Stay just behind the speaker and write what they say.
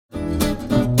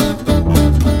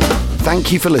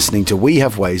Thank you for listening to We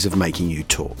Have Ways of Making You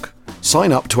Talk.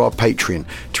 Sign up to our Patreon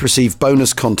to receive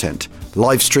bonus content,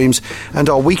 live streams, and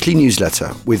our weekly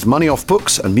newsletter with money off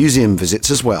books and museum visits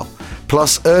as well,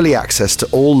 plus early access to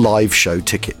all live show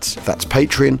tickets. That's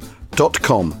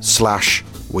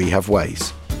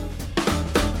patreon.com/wehaveways.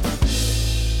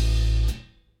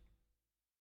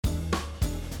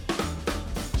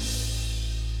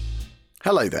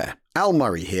 Hello there, Al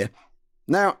Murray here.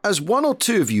 Now, as one or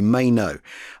two of you may know,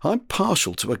 I'm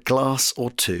partial to a glass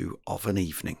or two of an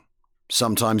evening.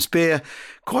 Sometimes beer,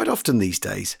 quite often these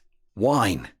days,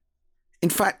 wine. In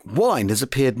fact, wine has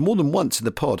appeared more than once in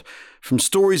the pod, from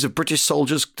stories of British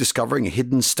soldiers discovering a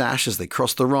hidden stash as they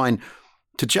crossed the Rhine,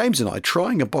 to James and I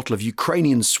trying a bottle of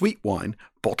Ukrainian sweet wine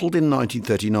bottled in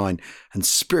 1939 and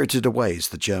spirited away as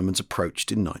the Germans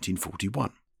approached in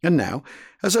 1941. And now,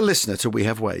 as a listener to We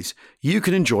Have Ways, you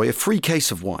can enjoy a free case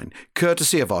of wine,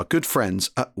 courtesy of our good friends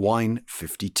at Wine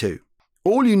 52.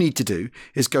 All you need to do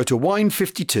is go to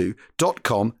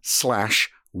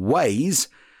wine52.com/ways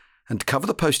and cover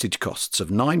the postage costs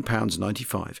of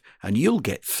 £9.95, and you'll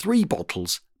get 3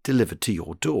 bottles delivered to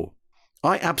your door.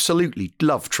 I absolutely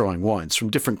love trying wines from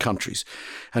different countries,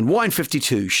 and Wine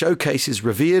 52 showcases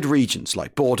revered regions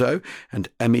like Bordeaux and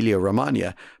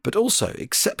Emilia-Romagna, but also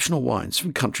exceptional wines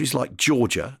from countries like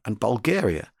Georgia and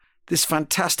Bulgaria. This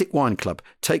fantastic wine club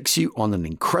takes you on an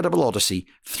incredible odyssey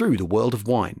through the world of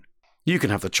wine. You can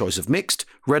have the choice of mixed,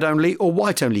 red-only or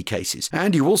white-only cases,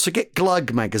 and you also get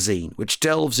Glug magazine, which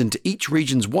delves into each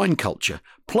region's wine culture,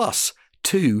 plus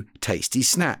 2 tasty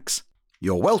snacks.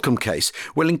 Your welcome case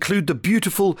will include the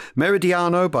beautiful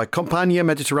Meridiano by Compagnia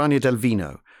Mediterranea del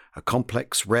Vino, a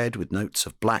complex red with notes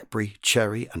of blackberry,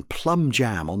 cherry and plum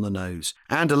jam on the nose,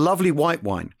 and a lovely white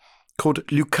wine called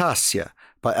Lucasia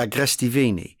by Agresti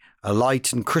Vini, a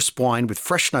light and crisp wine with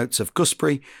fresh notes of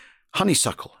gooseberry,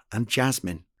 honeysuckle and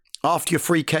jasmine. After your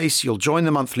free case, you'll join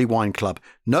the monthly wine club.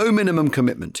 No minimum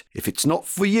commitment. If it's not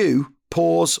for you,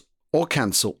 pause or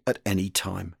cancel at any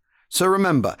time. So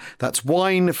remember, that's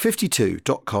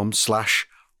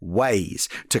wine52.com/ways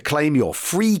to claim your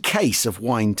free case of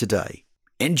wine today.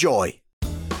 Enjoy.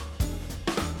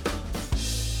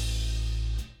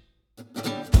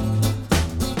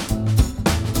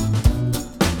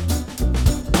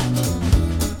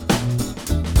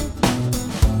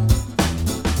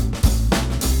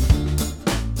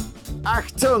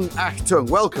 Achtung, Achtung.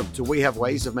 Welcome to We Have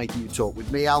Ways of Making You Talk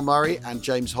with me, Al Murray, and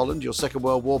James Holland, your Second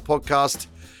World War podcast.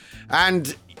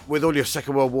 And with all your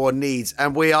Second World War needs.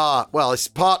 And we are, well, it's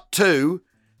part 2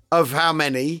 of how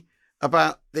many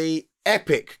about the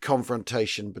epic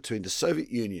confrontation between the Soviet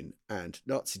Union and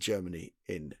Nazi Germany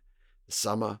in the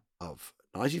summer of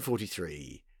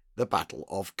 1943, the Battle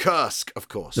of Kursk, of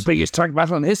course. The biggest tank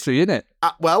battle in history, isn't it?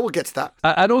 Well, we'll get to that.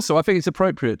 And also, I think it's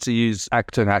appropriate to use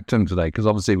Achtung today, because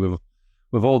obviously with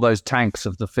all those tanks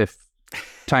of the 5th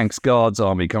Tanks Guards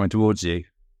Army coming towards you.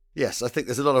 Yes, I think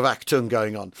there's a lot of Achtung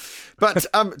going on. But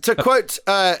to quote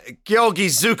Georgy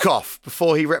Zhukov,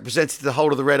 before he represented the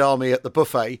whole of the Red Army at the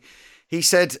buffet, he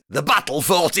said, "The battle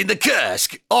fought in the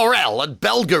Kursk, Orel and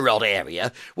Belgorod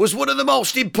area was one of the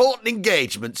most important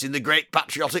engagements in the Great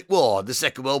Patriotic War and the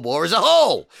Second World War as a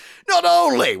whole. Not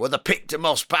only were the picked and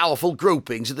most powerful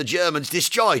groupings of the Germans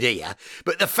destroyed here,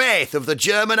 but the faith of the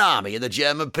German army and the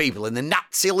German people in the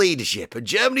Nazi leadership and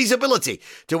Germany's ability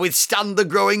to withstand the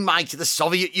growing might of the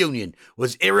Soviet Union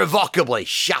was irrevocably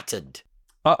shattered."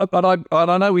 And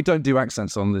I know we don't do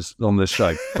accents on this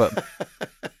show, but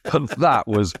that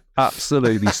was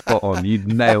absolutely spot on. You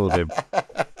nailed him.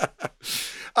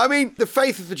 I mean, the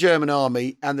faith of the German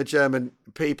army and the German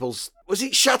peoples, was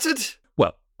it shattered?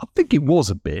 Well, I think it was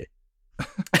a bit.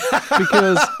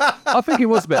 Because I think it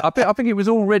was a bit. I think it was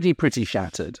already pretty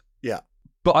shattered. Yeah.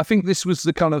 But I think this was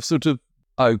the kind of sort of,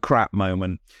 oh crap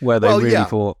moment where they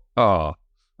thought,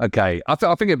 okay. I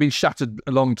think it'd been shattered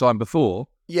a long time before.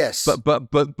 Yes, but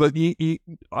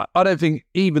I don't think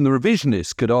even the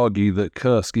revisionists could argue that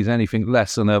Kursk is anything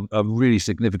less than a really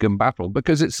significant battle,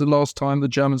 because it's the last time the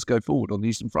Germans go forward on the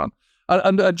Eastern Front.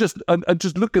 And just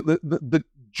look at the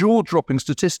jaw-dropping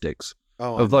statistics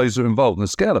of those who are involved and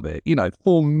the scale of it.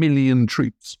 4 million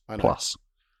troops plus.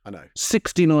 I know.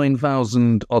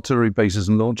 69,000 artillery bases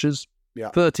and launchers. Yeah.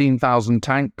 13,000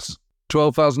 tanks.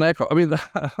 12,000 aircraft. I mean,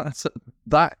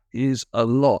 that is a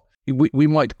lot. We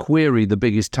might query the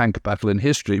biggest tank battle in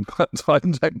history, but I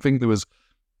don't think there was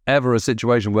ever a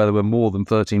situation where there were more than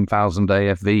 13,000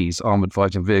 AFVs, armoured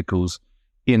fighting vehicles,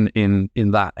 in an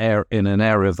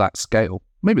area of that scale.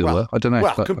 Maybe there were. I don't know.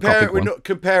 Well,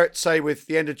 compare it, say, with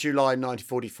the end of July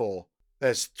 1944.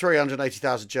 There's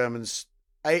 380,000 Germans,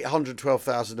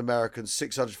 812,000 Americans,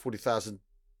 640,000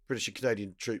 British and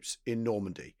Canadian troops in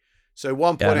Normandy. So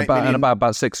 1.8 million. And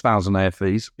about 6,000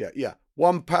 AFVs. Yeah.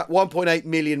 1.8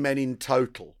 million men in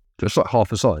total. Just like half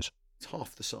the size. It's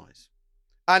half the size.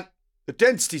 And the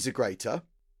densities are greater.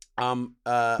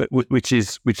 Which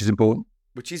is important.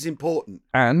 Which is important.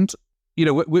 And,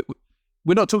 we're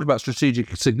not talking about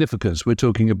strategic significance. We're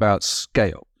talking about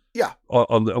scale. Yeah.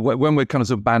 When we're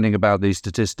kind of banding about these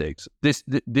statistics, this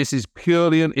is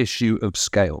purely an issue of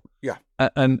scale. Yeah.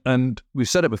 And we've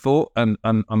said it before, and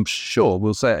I'm sure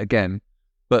we'll say it again,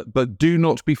 but do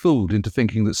not be fooled into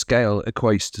thinking that scale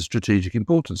equates to strategic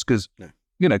importance, because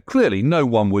clearly no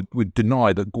one would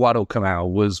deny that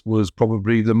Guadalcanal was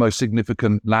probably the most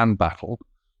significant land battle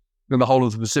in the whole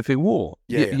of the Pacific War.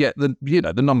 Yet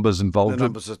the numbers involved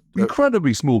are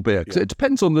incredibly small beer. It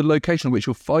depends on the location in which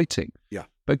you're fighting. Yeah.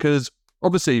 Because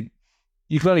obviously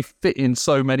you can only fit in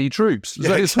so many troops.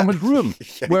 There's so much room.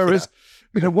 Whereas,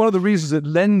 one of the reasons it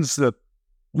lends the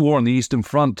war on the Eastern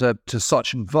Front to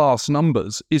such vast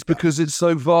numbers is because it's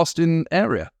so vast in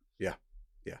area. Yeah.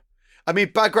 I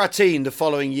mean, Bagration the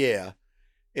following year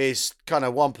is kind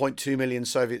of 1.2 million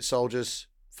Soviet soldiers,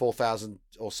 4,000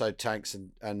 or so tanks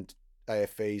and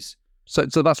AFVs. So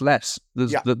that's less.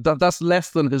 That's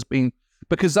less than has been,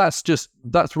 because that's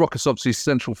Rokossovski's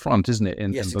central front, isn't it?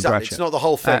 Yes, exactly. It's not the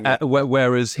whole thing.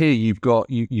 Whereas here you've got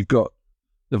the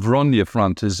Voronezh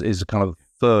front is a kind of a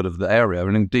third of the area,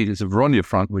 and indeed it's the Voronezh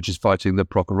front which is fighting the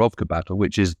Prokhorovka battle,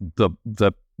 which is the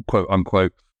quote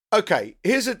unquote. Okay,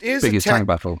 here's biggest tank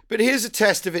battle. But here's a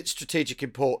test of its strategic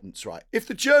importance, right? If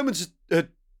the Germans had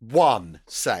won,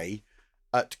 say,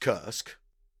 at Kursk,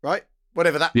 right?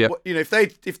 Whatever that,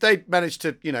 if they managed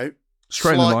to,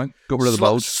 straighten the line, got rid of the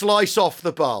bulge, slice off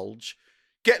the bulge,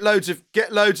 get loads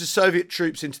of Soviet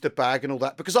troops into the bag and all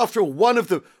that, because after all, one of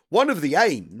the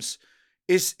aims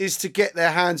is to get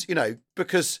their hands,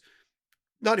 because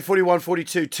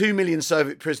 1941-42, 2 million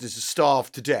Soviet prisoners are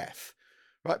starved to death,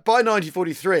 right? By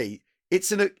 1943,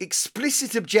 it's an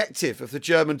explicit objective of the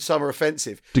German summer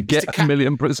offensive to get a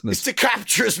million prisoners. It's to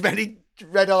capture as many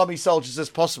Red Army soldiers as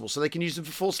possible so they can use them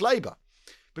for forced labour.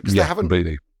 Because they haven't...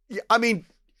 completely. I mean,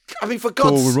 for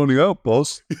God's... Oh, we're running out,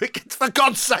 boss. For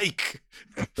God's sake.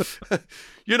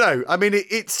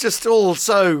 It's just all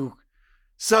so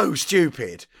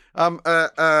stupid.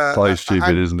 Quite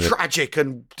stupid, isn't it? Tragic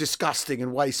and disgusting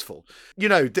and wasteful.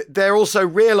 They're also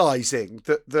realising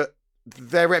that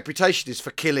their reputation is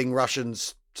for killing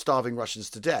Russians, starving Russians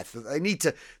to death. They need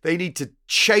to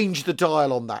change the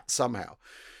dial on that somehow.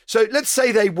 So let's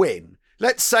say they win.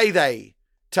 Let's say they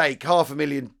take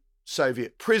 500,000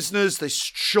 Soviet prisoners. They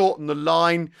shorten the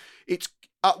line. It's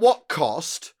at what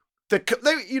cost?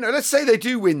 Let's say they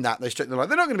do win that. They straighten the line.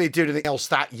 They're not going to be doing anything else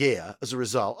that year as a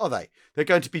result, are they? They're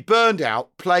going to be burned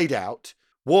out, played out,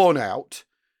 worn out,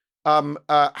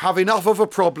 have enough of a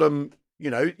problem.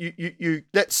 You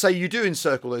let's say you do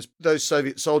encircle those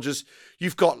Soviet soldiers.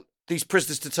 You've got these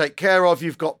prisoners to take care of.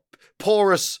 You've got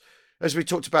porous, as we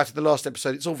talked about in the last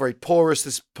episode, it's all very porous.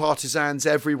 There's partisans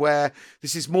everywhere.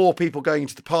 This is more people going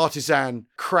into the partisan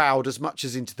crowd as much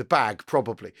as into the bag,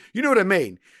 probably. You know what I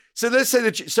mean? So let's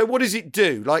say so what does it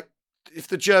do? Like, if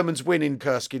the Germans win in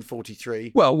Kursk in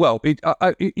 43? Well,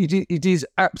 it is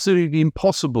absolutely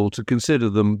impossible to consider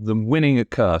them winning at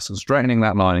Kursk and straightening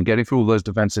that line and getting through all those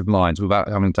defensive lines without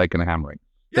having taken a hammering.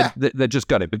 Yeah. They're just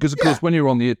got it, because of course when you're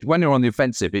on the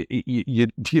offensive,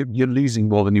 you're losing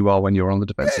more than you are when you're on the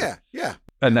defensive. Yeah.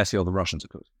 Unless you're the Russians, of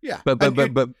course. Yeah.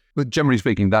 But generally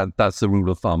speaking, that's the rule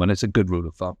of thumb, and it's a good rule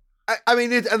of thumb. I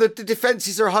mean, and the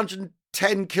defences are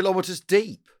 110 kilometres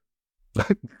deep.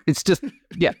 It's just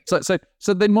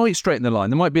So they might straighten the line.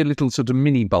 There might be a little sort of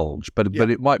mini bulge, but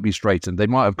it might be straightened. They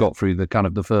might have got through the kind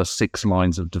of the first 6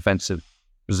 lines of defensive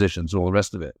positions, all the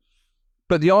rest of it.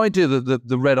 But the idea that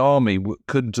the Red Army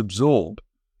couldn't absorb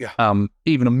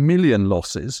even 1 million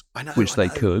losses, which they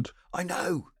could. I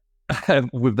know.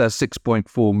 With their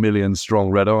 6.4 million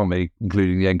strong Red Army,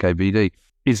 including the NKVD,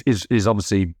 is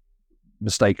obviously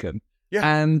mistaken.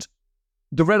 Yeah. And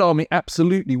the Red Army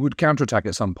absolutely would counterattack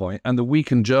at some point, and the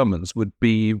weakened Germans would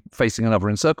be facing another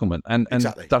encirclement, and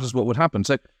exactly. That is what would happen.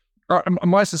 So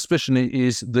my suspicion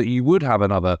is that you would have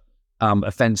another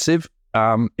offensive.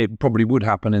 It probably would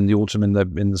happen in the autumn in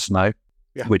the snow,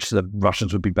 which the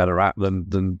Russians would be better at than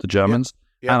the Germans.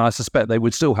 Yeah. And I suspect they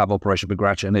would still have Operation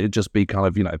Bagration. It'd just be kind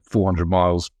of 400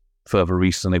 miles further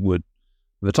east than it would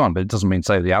at the time. But it doesn't mean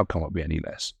say the outcome would be any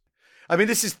less. I mean,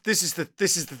 this is the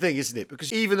thing, isn't it?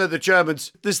 Because even though the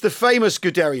Germans, there's the famous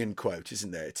Guderian quote,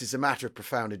 isn't there? It is a matter of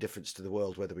profound indifference to the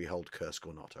world whether we hold Kursk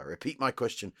or not. I repeat my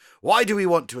question: why do we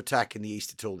want to attack in the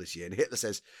east at all this year? And Hitler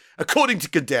says, according to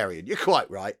Guderian, you're quite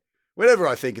right. Whenever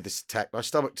I think of this attack, my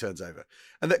stomach turns over.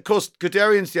 And that, of course,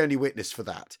 Guderian's the only witness for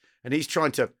that. And he's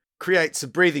trying to create some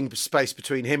breathing space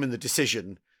between him and the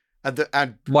decision.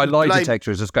 And my lie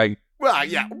detector is just going, well,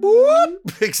 yeah,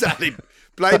 whoop, exactly.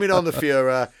 Blame it on the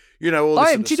Fuhrer, all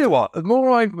this. Do you know what? The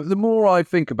more I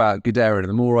think about Guderian,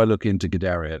 the more I look into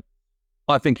Guderian,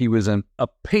 I think he was a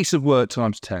piece of work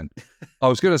times 10. I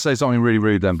was going to say something really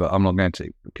rude then, but I'm not going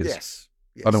to because yes,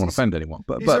 I don't want to offend anyone.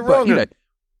 But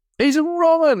he's a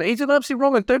wrong un. He's an absolute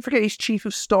wrong un. Don't forget he's chief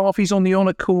of staff. He's on the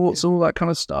honour courts, all that kind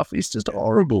of stuff. He's just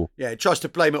horrible. Yeah, he tries to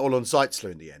blame it all on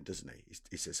Zeitzler in the end, doesn't he?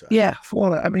 He says, yeah,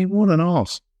 what an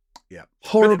arse. Yeah,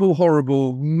 horrible,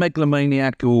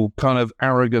 megalomaniacal, kind of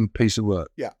arrogant piece of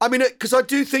work. Yeah, I mean, because I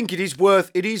do think it is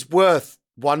worth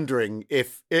wondering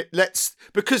if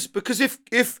because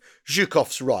if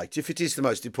Zhukov's right, if it is the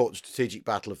most important strategic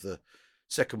battle of the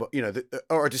Second,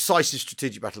 or a decisive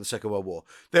strategic battle of the Second World War,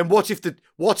 then what if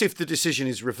the decision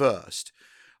is reversed?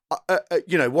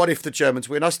 What if the Germans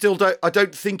win? I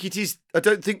don't think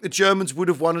the Germans would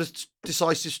have won a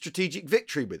decisive strategic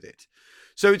victory with it.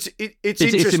 So it's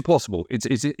impossible.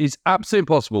 It's absolutely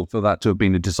impossible for that to have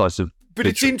been a decisive. But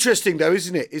victory. It's interesting though,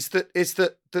 isn't it? Is that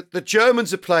the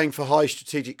Germans are playing for high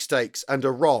strategic stakes and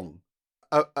are wrong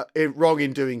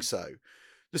in doing so.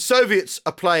 The Soviets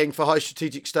are playing for high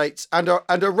strategic stakes and are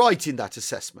right in that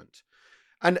assessment.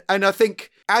 And I think,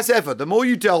 as ever, the more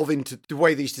you delve into the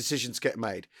way these decisions get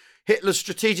made, Hitler's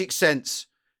strategic sense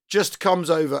just comes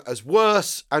over as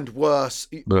worse and worse.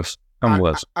 Worse and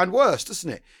worse. And worse, doesn't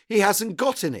it? He hasn't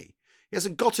got any. He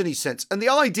hasn't got any sense. And the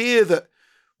idea that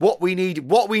what we need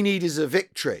is a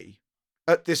victory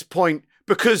at this point,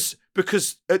 because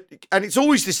and it's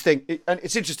always this thing, and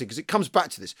it's interesting because it comes back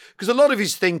to this, because a lot of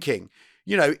his thinking,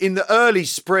 in the early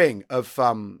spring of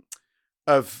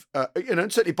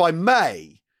certainly by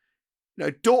May,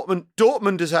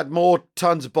 Dortmund has had more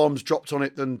tons of bombs dropped on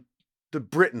it than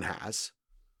Britain has.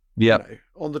 Yeah.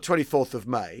 On the 24th of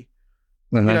May.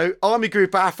 Mm-hmm. Army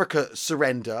Group Africa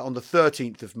surrender on the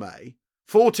 13th of May.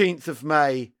 14th of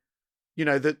May,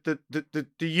 the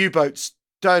U-boats,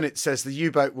 Donitz says the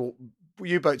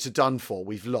U-boats are done for,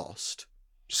 we've lost.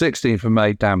 16th of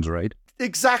May, Dams raid.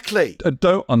 Exactly.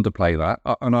 Don't underplay that,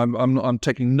 and I'm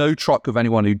taking no truck of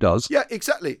anyone who does. Yeah,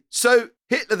 exactly. So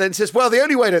Hitler then says, well, the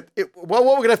only way what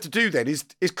we're going to have to do then is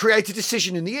create a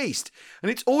decision in the East.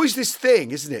 And it's always this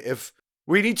thing, isn't it, of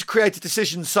we need to create a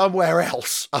decision somewhere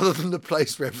else other than the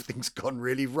place where everything's gone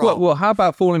really wrong. Well, how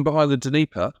about falling behind the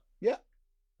Dnieper? Yeah.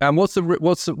 And what's the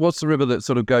river that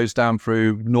sort of goes down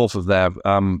through north of there,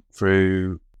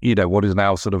 through what is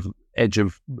now sort of edge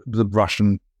of the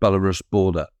Russian-Belarus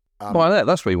border?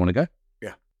 That's where you want to go.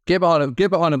 Yeah. Get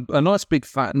behind a nice big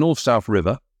fat north-south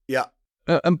river. Yeah.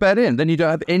 And bed in. Then you don't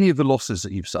have any of the losses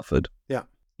that you've suffered. Yeah.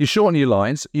 You shorten your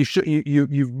lines.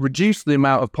 You've reduced the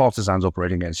amount of partisans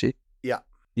operating against you. Yeah.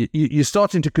 You're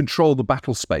starting to control the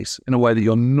battle space in a way that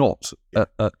you're not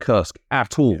at Kursk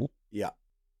at all. Yeah.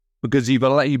 Because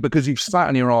you've sat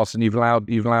on your arse and you've allowed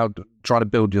trying to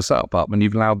build yourself up, and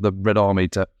you've allowed the Red Army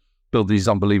to build these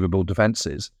unbelievable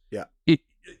defences. Yeah.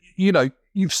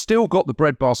 You've still got the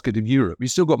breadbasket of Europe.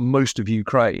 You've still got most of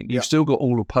Ukraine. You've still got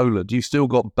all of Poland. You've still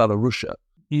got Belarusia.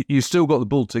 You've still got the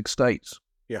Baltic states.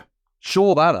 Yeah.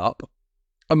 Shore that up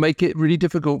and make it really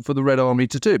difficult for the Red Army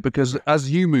to do, because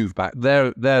as you move back,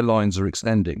 their lines are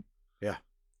extending. Yeah.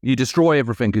 You destroy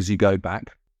everything as you go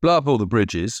back. Blow up all the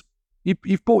bridges.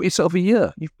 You've bought yourself a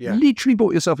year. You've literally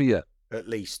bought yourself a year. At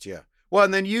least, yeah. Well,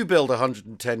 and then you build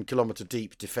 110-kilometre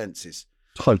deep defences.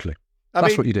 Totally.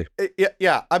 That's what you do.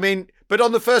 Yeah. I mean, but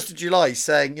on the 1st of July, he's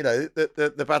saying,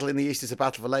 the battle in the East is a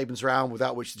battle for Lebensraum,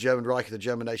 without which the German Reich and the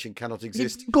German nation cannot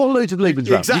exist. You've got loads of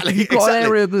Lebensraum. Exactly. You've got an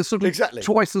area that's sort of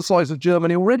twice the size of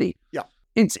Germany already. Yeah.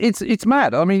 It's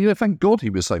mad. I mean, thank God he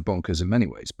was so bonkers in many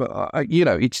ways. But,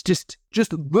 it's just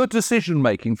the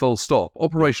decision-making, full stop,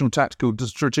 operational, tactical,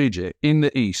 strategic, in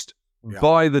the East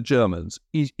by the Germans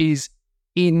is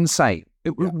insane.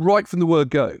 Right from the word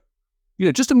go.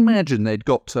 Just imagine they'd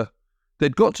got to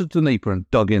Dnieper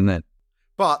and dug in then.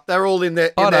 But they're all in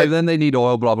there. Then they need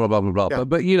oil, blah, blah, blah, blah, blah. Yeah.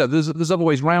 But there's other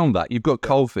ways around that. You've got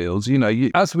coal fields,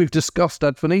 as we've discussed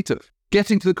ad infinitum.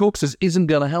 Getting to the Caucasus isn't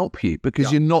going to help you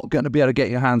because you're not going to be able to get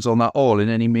your hands on that oil in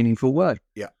any meaningful way.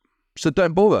 Yeah. So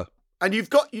don't bother. And you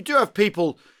do have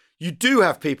people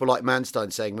like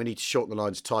Manstein saying we need to shorten the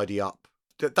lines, tidy up.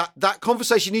 That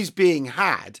conversation is being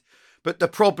had, but the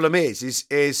problem is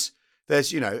there's,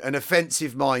 an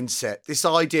offensive mindset. This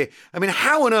idea, I mean,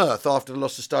 how on earth after the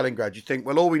loss of Stalingrad you think,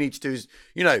 well, all we need to do is,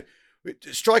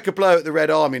 strike a blow at the Red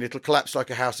Army and it'll collapse like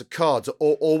a house of cards,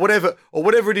 or whatever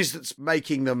it is that's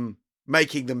making them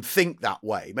making them think that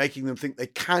way, making them think they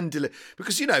can deliver.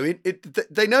 Because,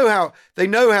 they know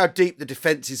how deep the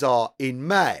defences are in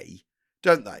May,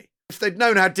 don't they? If they'd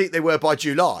known how deep they were by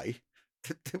July,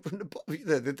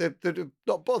 they're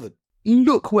not bothered.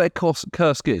 Look where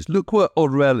Kursk is. Look where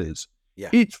Orel is. Yeah.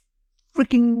 It's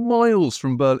freaking miles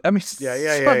from Berlin. I mean, such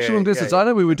a long distance. I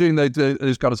know we were doing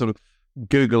those kind of sort of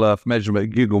Google Earth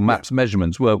measurement, Google Maps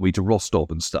measurements, weren't we, to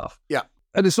Rostov and stuff? Yeah.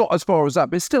 And it's not as far as that,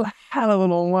 but it's still a hell of a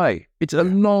long way. It's a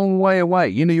long way away.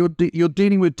 You're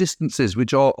dealing with distances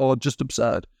which are just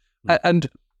absurd. And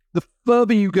the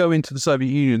further you go into the Soviet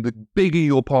Union, the bigger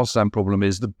your partisan problem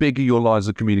is, the bigger your lines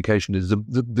of communication is,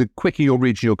 the quicker you're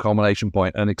reaching your culmination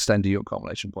point and extending your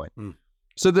culmination point.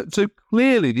 So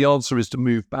clearly the answer is to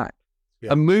move back.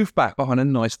 And move back behind a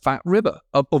nice fat river,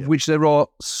 of which there are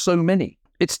so many.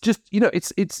 It's just,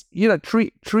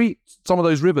 treat some of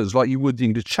those rivers like you would the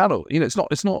English Channel. It's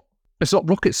not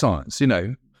rocket science.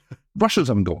 Russians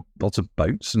haven't got lots of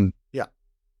boats and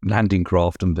landing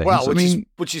craft and things. Well,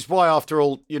 which is why, after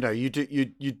all, you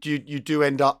do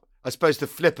end up. I suppose the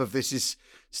flip of this is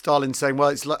Stalin saying, "Well,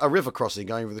 it's like a river crossing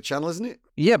going over the Channel, isn't it?"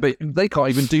 Yeah, but they can't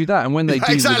even do that. And when they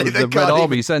do, the Red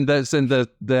Army send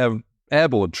their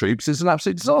airborne troops, it's an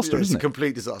absolute disaster, isn't it? It's a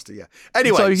complete disaster, yeah.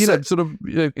 Anyway, a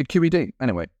QED.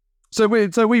 Anyway, so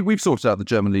we've sorted out the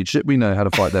German leadership. We know how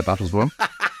to fight their battles for them.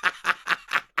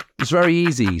 It's very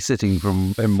easy sitting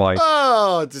in my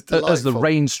as the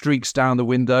rain streaks down the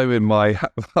window in my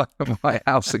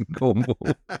house in Cornwall.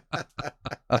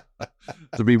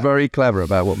 To be very clever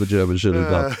about what the Germans should have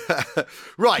done.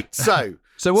 Right. So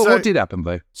what did happen,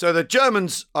 though? So the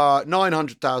Germans are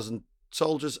 900,000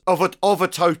 soldiers of a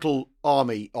total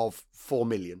army of 4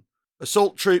 million.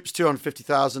 Assault troops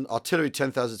 250,000, artillery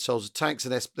 10,000 soldiers, tanks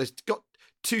and they've got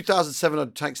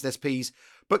 2,700 tanks and SPs.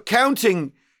 But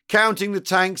counting the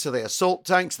tanks, are they assault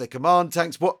tanks, they're command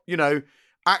tanks?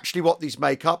 Actually what these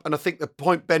make up. And I think the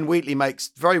point Ben Wheatley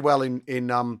makes very well in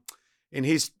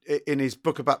his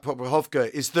book about Popovka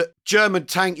is that German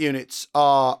tank units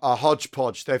are a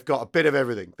hodgepodge. They've got a bit of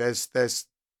everything. There's Panzer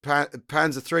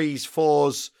 3s,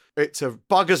 4s. It's a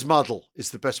bugger's muddle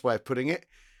is the best way of putting it.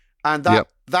 And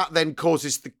that then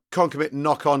causes the concomitant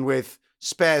knock-on with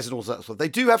spares and all that stuff. They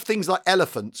do have things like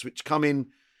elephants, which come in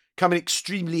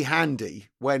extremely handy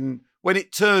when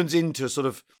it turns into a sort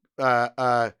of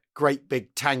great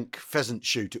big tank pheasant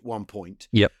shoot at one point.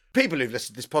 Yep. People who've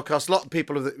listened to this podcast, a lot of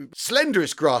people have the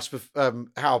slenderest grasp of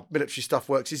how military stuff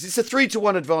works. It's a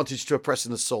 3-to-1 advantage to press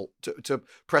an assault, to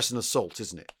press an assault,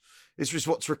 isn't it? It's just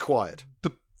what's required.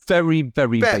 But very,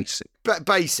 very basic.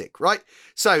 Basic, right?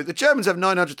 So the Germans have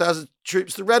 900,000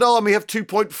 troops. The Red Army have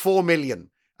 2.4 million.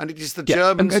 And it is the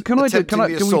Germans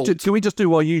the assault. Can we just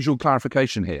do our usual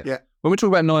clarification here? Yeah. When we talk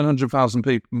about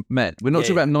 900,000 men, we're not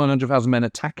talking about 900,000 men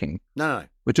attacking. No.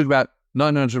 We're talking about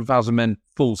 900,000 men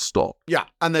full stop. Yeah,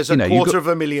 and there's a quarter of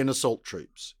a million assault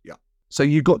troops. Yeah. So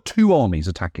you've got two armies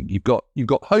attacking. You've got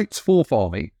Hoyt's Fourth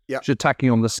Army, which is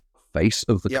attacking on the face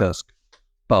of the Kursk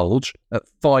bulge at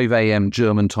 5 a.m.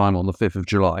 German time on the 5th of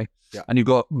July. Yeah. And you've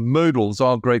got Models,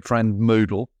 our great friend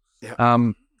Model.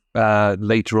 Yeah.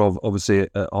 Later obviously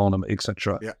Arnhem,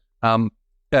 etc.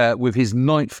 Yeah. With his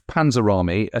 9th Panzer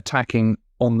Army attacking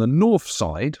on the north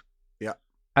side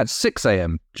at 6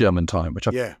 a.m. German time, which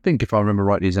I think, if I remember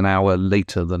rightly, is an hour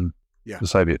later than the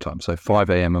Soviet time. So 5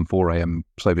 a.m. and 4 a.m.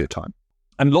 Soviet time.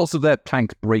 And lots of their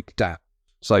tanks break down.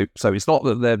 So it's not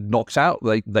that they're knocked out,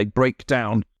 they break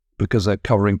down because they're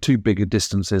covering too big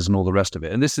distances and all the rest of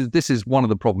it. And this is one of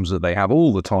the problems that they have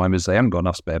all the time is they haven't got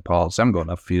enough spare parts, they haven't got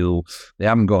enough fuel, they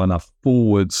haven't got enough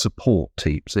forward support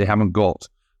teams, they haven't got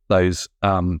those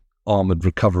armoured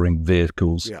recovering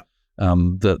vehicles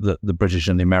that the British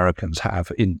and the Americans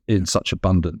have in such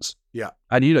abundance. Yeah.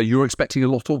 And you're expecting a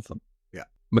lot of them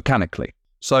mechanically.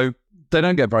 So they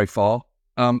don't get very far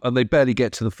and they barely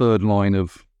get to the third line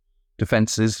of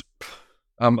defences.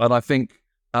 And I think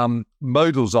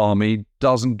Model's army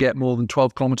doesn't get more than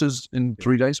 12 kilometres in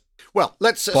 3 days. Well,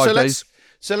 let's set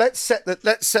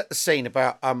the scene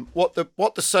about what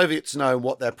the Soviets know and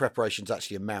what their preparations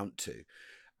actually amount to,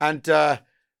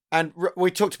 and we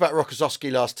talked about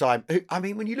Rokossovsky last time. I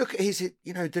mean, when you look at his,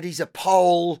 that he's a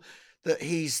Pole, that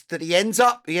he ends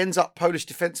up Polish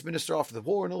defence minister after the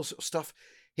war and all sort of stuff.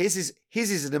 His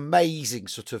is an amazing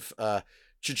sort of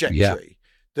trajectory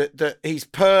that he's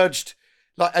purged.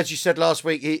 Like, as you said last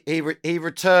week, he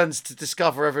returns to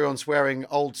discover everyone's wearing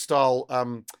old style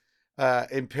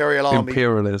Imperial Army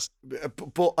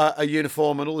a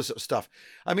uniform and all this sort of stuff.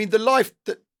 I mean, the life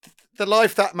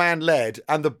that man led,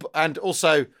 and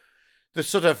also the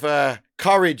sort of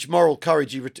courage, moral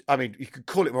courage. I mean, you could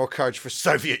call it moral courage for a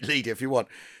Soviet leader if you want.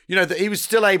 You know, that he was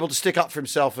still able to stick up for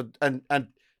himself and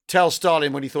tell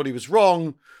Stalin when he thought he was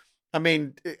wrong. I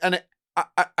mean, and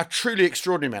a truly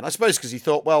extraordinary man. I suppose because he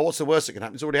thought, well, what's the worst that can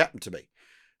happen? It's already happened to me.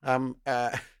 I've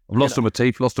lost all my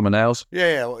teeth, lost all my nails.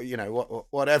 Yeah, well, you know,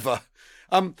 whatever.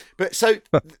 But so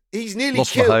he's nearly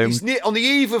Lost killed. He's on the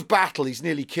eve of battle. He's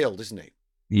nearly killed, isn't he?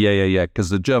 Yeah. Because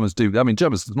the Germans do. I mean,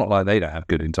 Germans. It's not like they don't have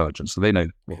good intelligence. So they know.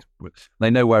 They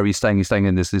know where he's staying. He's staying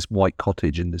in this white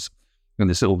cottage in this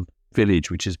little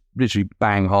village, which is literally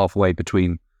bang halfway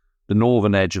between the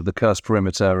northern edge of the Kursk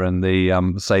perimeter and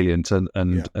the salient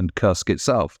and Kursk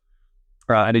itself.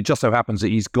 And it just so happens that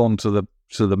he's gone to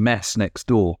the mess next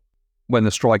door. When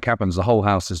the strike happens, the whole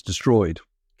house is destroyed.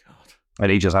 And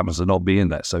he just happens to not be in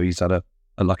there, so he's had a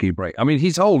lucky break. I mean,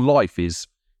 his whole life is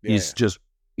just,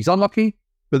 he's unlucky,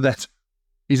 but that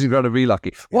he's incredibly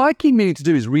lucky. Yeah. What I keep meaning to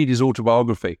do is read his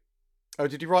autobiography. Oh,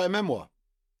 did he write a memoir?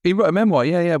 He wrote a memoir,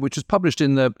 which was published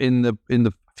in the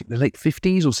I think the late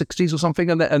 50s or 60s or something,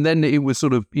 and then it was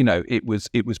sort of, you know, it was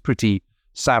pretty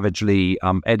savagely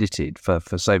edited for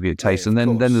Soviet taste, and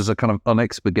then there's a kind of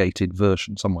unexpurgated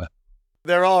version somewhere.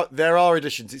 There are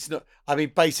editions. It's not. I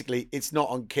mean, basically, it's not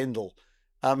on Kindle.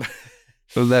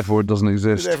 So therefore, it doesn't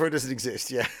exist. Therefore, it doesn't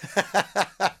exist. Yeah.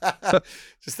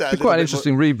 Just that. It's quite an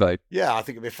interesting read, though. Yeah, I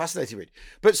think it'd be a fascinating read.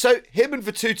 But so him and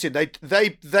Vatutin,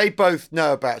 they both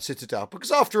know about Citadel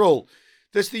because, after all,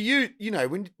 there's the you know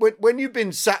when you've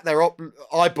been sat there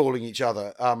eyeballing each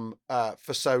other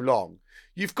for so long,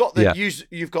 you've got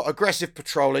you've got aggressive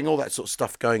patrolling, all that sort of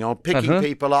stuff going on, picking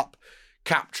people up,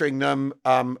 capturing them,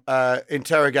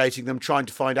 interrogating them, trying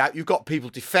to find out. You've got people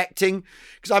defecting.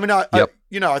 Because I mean,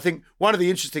 I think one of the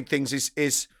interesting things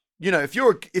is you know, if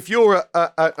you're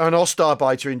an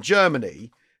Ostarbeiter in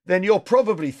Germany, then you're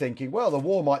probably thinking, well, the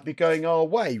war might be going our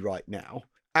way right now.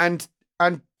 And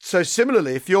so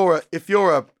similarly, if you're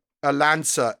a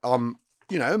Lancer,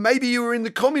 you know, maybe you were in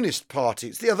the Communist Party.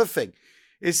 It's the other thing.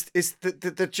 Is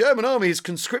the German army has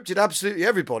conscripted absolutely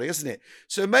everybody, hasn't it?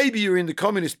 So maybe you're in the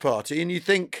Communist Party and you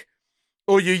think,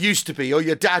 or you used to be, or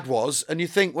your dad was, and you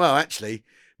think, well, actually,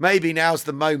 maybe now's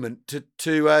the moment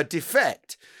to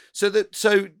defect. So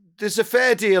there's a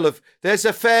fair deal of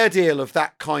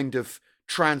that kind of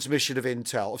transmission of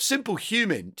intel, of simple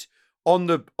humint on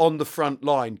the front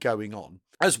line going on,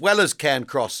 as well as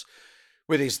Cairncross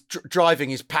with his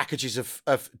driving his packages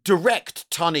of direct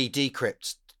tunny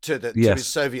decrypts to his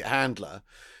Soviet handler.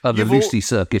 The Lucy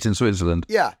circuit in Switzerland.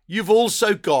 Yeah. You've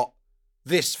also got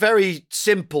this very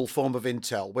simple form of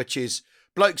intel, which is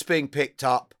blokes being picked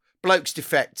up, blokes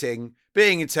defecting,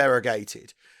 being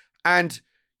interrogated. And,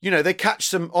 you know, they catch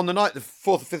some, on the night, the 4th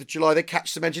or 5th of July, they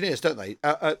catch some engineers, don't they?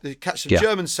 They catch some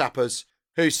German sappers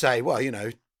who say, well, you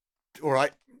know, all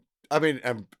right, I mean,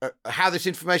 how this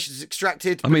information is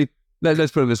extracted. I mean,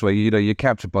 let's put it this way, you know, you're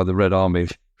captured by the Red Army.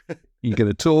 You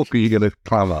going to talk or you going to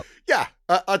climb up? Yeah.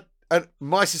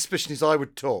 My suspicion is I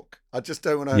would talk. I just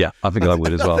don't want to... Yeah, I think I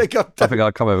would as well. I think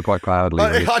I'd come over quite proudly.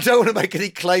 I don't want to make any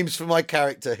claims for my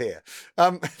character here.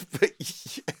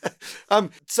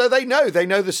 So they know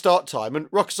the start time, and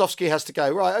Rokossovsky has to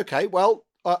go, right, okay, well,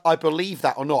 I believe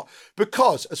that or not.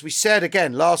 Because, as we said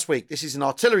again last week, this is an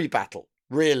artillery battle,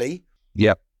 really.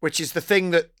 Yeah. Which is the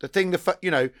thing that you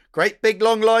know, great big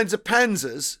long lines of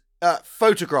panzers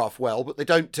photograph well, but they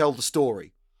don't tell the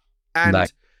story. And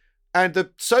the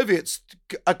Soviets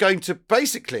are going to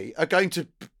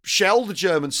shell the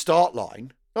German start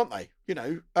line, aren't they? You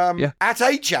know, at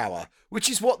H hour, which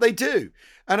is what they do.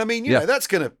 And I mean, you know, that's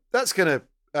gonna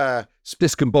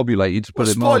discombobulate you, to put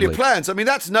it spoil mildly. Your plans. I mean,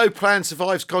 that's no plan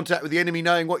survives contact with the enemy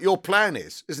knowing what your plan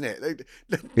is, isn't it?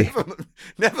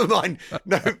 Never mind.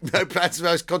 No plan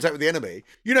survives contact with the enemy.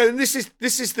 You know, and this is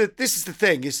the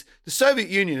thing is the Soviet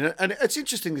Union, and it's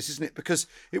interesting, this, isn't it? Because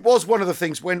it was one of the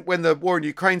things when the war in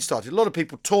Ukraine started. A lot of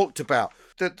people talked about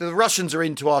that the Russians are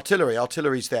into artillery.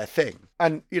 Artillery's their thing,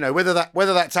 and you know whether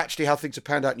that's actually how things are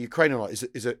panned out in Ukraine or not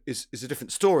is a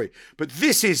different story. But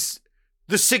this is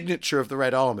the signature of the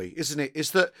Red Army, isn't it?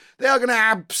 Is that they are going to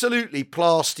absolutely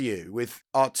plaster you with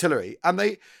artillery,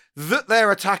 and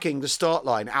they're attacking the start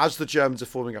line as the Germans are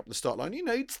forming up the start line. You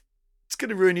know, it's going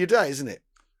to ruin your day, isn't it?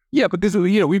 Yeah, because,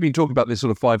 you know, we've been talking about this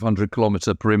sort of 500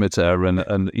 kilometer perimeter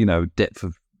and you know, depth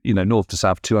of, you know, north to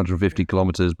south 250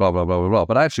 kilometers, blah blah blah blah blah.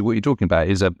 But actually, what you're talking about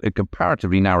is a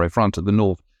comparatively narrow front at the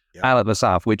north and at the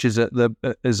south, which is at the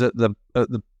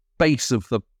base of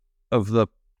the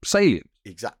salient.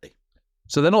 Exactly.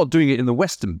 So they're not doing it in the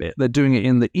western bit; they're doing it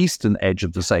in the eastern edge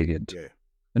of the salient,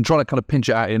 and trying to kind of pinch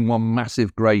it out in one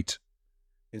massive great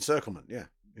encirclement.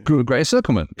 Great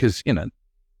encirclement, because you know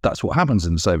that's what happens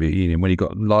in the Soviet Union when you've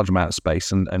got a large amount of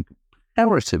space and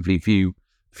comparatively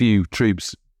few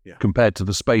troops compared to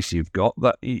the space you've got,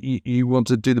 that you want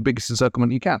to do the biggest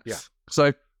encirclement you can. Yeah.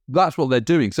 So that's what they're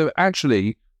doing. So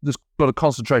actually, there's got a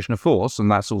concentration of force, and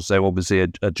that's also obviously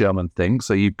a German thing.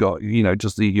 So you've got,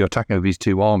 you're attacking over these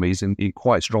two armies in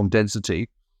quite strong density,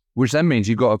 which then means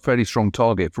you've got a fairly strong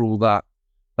target for all that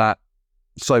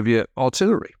Soviet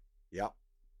artillery. Yeah.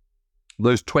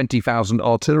 Those 20,000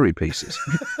 artillery pieces.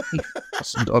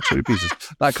 Artillery pieces.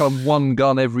 That kind of one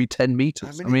gun every 10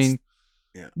 meters. I mean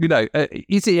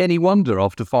is it any wonder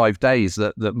after 5 days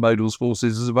that Modul's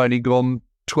forces have only gone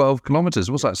 12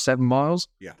 kilometers? What's that, 7 miles?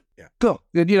 Yeah, yeah. God,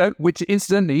 which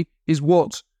incidentally is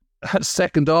what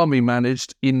Second Army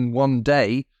managed in one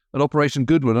day at Operation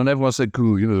Goodwin, and everyone said,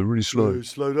 cool, they're really slow. They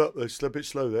slowed up, though. It's a bit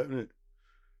slow there, isn't it?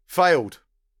 Failed.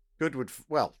 Goodwood,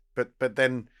 well, but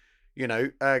then,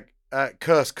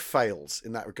 Kursk fails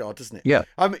in that regard, doesn't it? Yeah.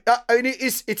 I mean,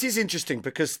 it is interesting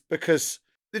because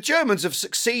the Germans have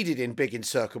succeeded in big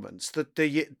encirclements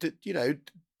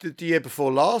the year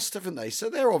before last, haven't they? So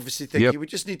they're obviously thinking we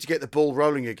just need to get the ball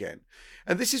rolling again.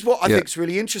 And this is what I think is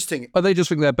really interesting. But they just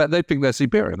think they think they're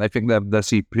superior. They think they're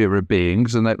superior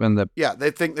beings, and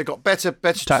they think they've got better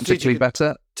tactically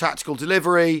better tactical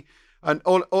delivery. And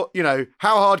all,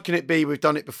 how hard can it be? We've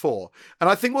done it before. And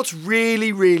I think what's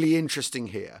really, really interesting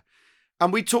here,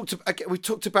 and we talked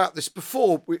about this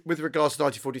before with regards to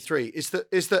 1943,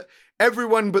 is that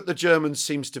everyone but the Germans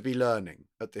seems to be learning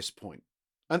at this point.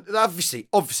 And obviously,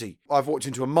 I've walked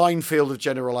into a minefield of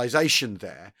generalisation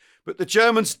there. But the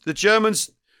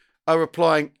Germans are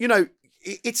applying.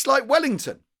 It's like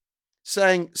Wellington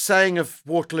saying of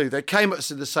Waterloo, they came at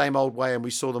us in the same old way, and we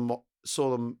saw them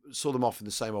off in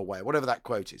the same old way. Whatever that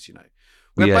quote is,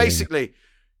 where basically,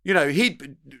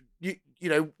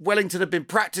 Wellington had been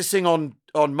practicing on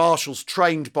marshals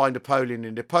trained by Napoleon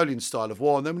in Napoleon's style of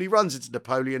war, and then when he runs into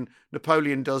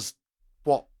Napoleon does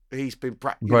what he's been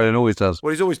practicing. Right, and always does.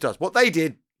 What he always does. What they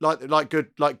did, like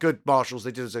good marshals,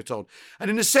 they did as they're told.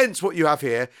 And in a sense, what you have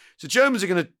here, so Germans are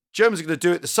going to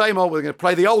do it the same old. We're going to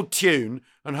play the old tune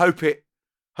and hope it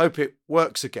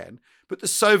works again. But the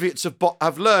Soviets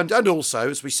have learned, and also,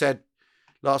 as we said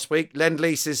last week,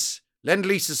 Lend-Lease has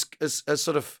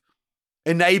sort of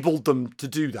enabled them to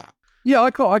do that. Yeah,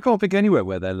 I can't think anywhere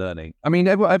where they're learning. I mean,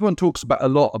 everyone talks a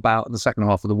lot about the second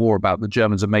half of the war, about the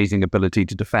Germans' amazing ability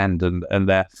to defend and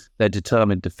their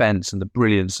determined defence and the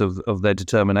brilliance of their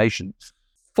determination.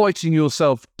 Fighting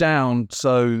yourself down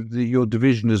so that your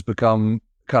division has become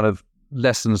kind of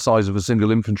less than the size of a single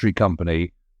infantry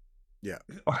company,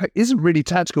 isn't really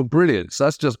tactical brilliance.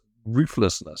 That's just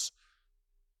ruthlessness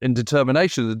and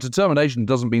determination. The determination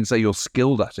doesn't mean, say, you're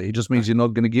skilled at it. It just means you're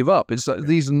not going to give up.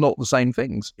 These are not the same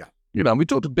things. Yeah. We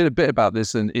talked a bit about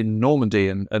this in Normandy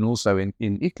and also in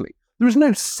Italy. There is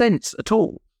no sense at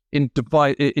all in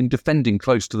defending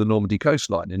close to the Normandy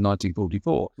coastline in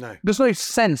 1944. No. There's no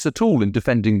sense at all in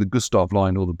defending the Gustav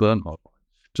Line or the Bernhard Line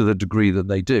to the degree that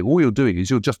they do. All you're doing is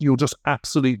you're just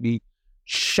absolutely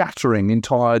shattering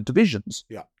entire divisions.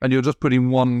 Yeah. And you're just putting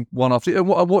one after.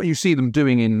 What you see them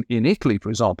doing in Italy, for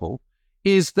example,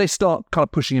 is they start kind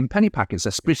of pushing in penny packets.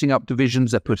 They're splitting up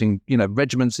divisions. They're putting,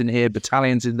 regiments in here,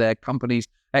 battalions in there, companies,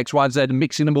 X, Y, and Z, and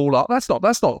mixing them all up. That's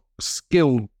not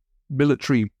skilled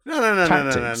military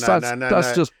tactics.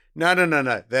 That's just...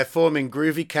 No. They're forming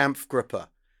groovy Kampfgruppe.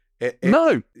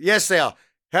 No. Yes, they are.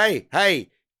 Hey,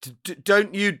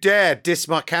 don't you dare diss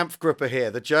my Kampfgruppe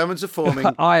here. The Germans are forming... do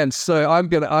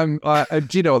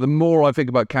you know what? The more I think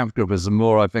about Kampfgruppes, the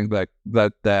more I think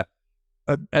that they're...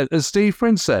 as Steve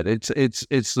Prince said,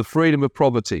 it's the freedom of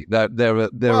property. They're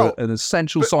an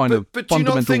essential sign of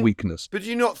fundamental weakness. But do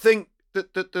you not think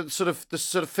that the sort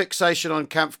of fixation on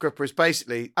Kampfgruppe is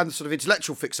basically, and the sort of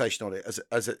intellectual fixation on it,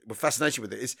 as fascination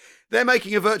with it, is they're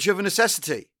making a virtue of a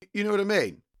necessity. You know what I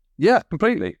mean? Yeah,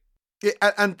 completely.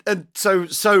 Yeah, and so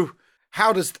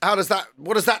how does that?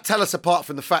 What does that tell us apart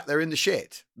from the fact they're in the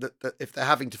shit? That if they're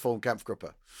having to form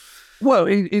Kampfgruppe? Well,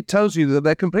 it tells you that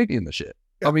they're completely in the shit.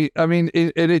 Yeah. I mean,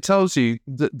 it tells you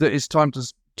that it's time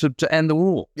to end the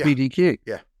war. Yeah. PDQ.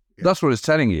 Yeah. That's what it's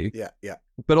telling you. Yeah.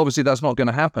 But obviously that's not going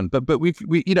to happen. But we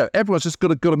everyone's just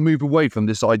got to move away from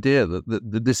this idea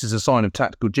that this is a sign of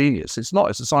tactical genius. It's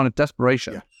not. It's a sign of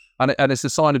desperation, and it's a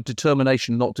sign of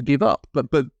determination not to give up.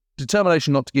 But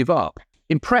determination not to give up,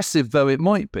 impressive though it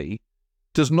might be,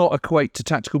 does not equate to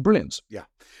tactical brilliance. Yeah.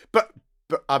 But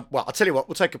well, I'll tell you what.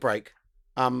 We'll take a break.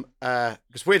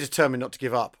 Because we're determined not to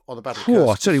give up on the Battle of Kursk.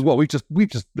 I'll tell you what, we just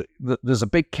there's a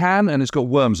big can and it's got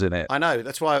worms in it. I know,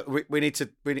 that's why we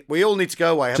all need to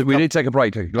go away. We need to take a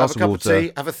break, take a glass of water, of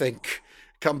tea, have a think,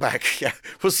 come back. Yeah,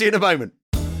 we'll see you in a moment.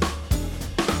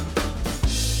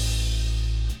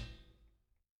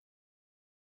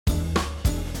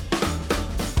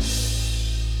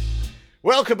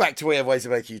 welcome back to We Have Ways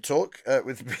of Making You Talk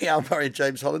with me, Al Murray, and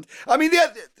James Holland. I mean,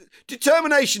 the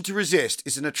determination to resist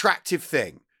is an attractive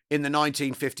thing in the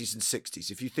 1950s and 60s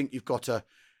if you think you've got a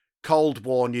Cold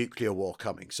War nuclear war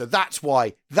coming. So that's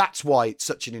why it's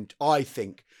such I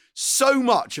think so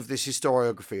much of this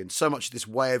historiography and so much of this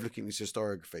way of looking at this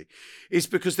historiography is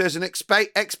because there's an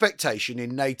expectation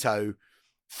in NATO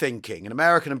thinking, and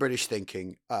American and British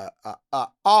thinking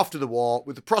after the war,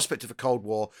 with the prospect of a Cold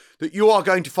War, that you are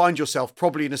going to find yourself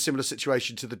probably in a similar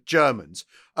situation to the Germans,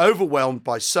 overwhelmed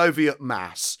by Soviet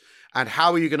mass, and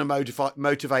how are you going to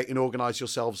motivate and organise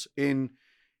yourselves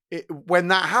when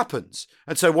that happens?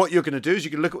 And so what you're going to do is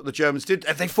you can look at what the Germans did,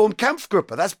 and they formed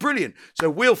Kampfgruppe. That's brilliant. So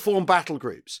we'll form battle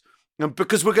groups, and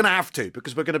because we're going to have to,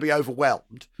 because we're going to be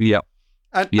overwhelmed. Yeah.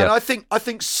 And I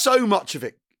think so much of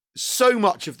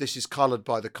this is coloured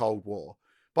by the Cold War,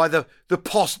 by the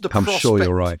prospect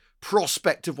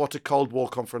of what a Cold War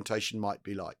confrontation might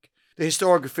be like. The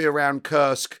historiography around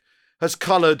Kursk has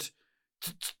coloured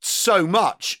so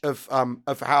much of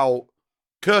how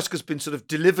Kursk has been sort of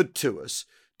delivered to us,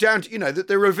 down to, that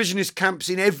there are revisionist camps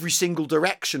in every single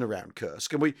direction around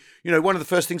Kursk. And we, one of the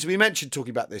first things we mentioned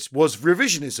talking about this was the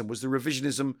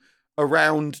revisionism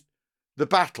around the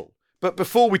battle. But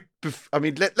before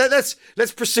let's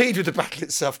proceed with the battle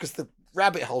itself, because the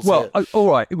rabbit holes. Well, all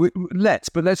right, let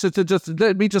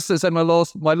me just say my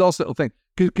last little thing,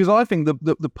 because I think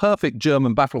the perfect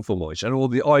German battle formation, or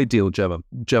the ideal German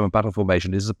battle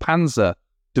formation, is a Panzer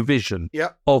division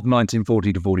of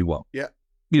 1940 to 41. Yeah.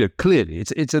 Clearly,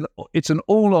 it's an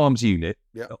all arms unit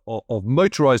of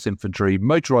motorized infantry,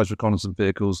 motorized reconnaissance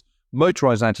vehicles,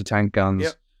 motorized anti-tank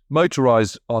guns,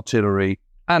 motorized artillery,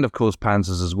 and of course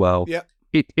panzers as well. Yeah.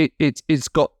 It's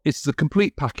the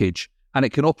complete package, and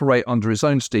it can operate under its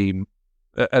own steam,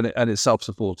 and it's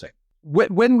self-supporting.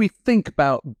 When we think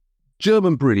about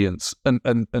German brilliance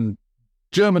and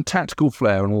German tactical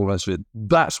flair and all the rest of it,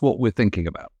 that's what we're thinking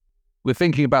about. We're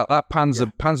thinking about that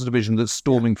Panzer division that's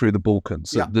storming through the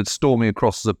Balkans, that's storming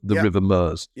across the River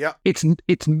Meuse. Yeah. It's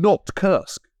not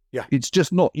Kursk. Yeah. It's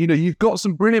just not. You've got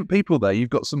some brilliant people there. You've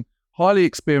got some highly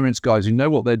experienced guys who know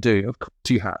what they're doing. Of course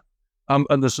you have. And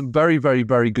there's some very, very,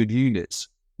 very good units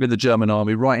in the German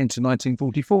army right into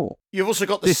 1944. You've also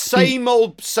got the same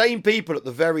people at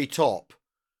the very top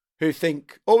who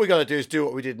think all we got to do is do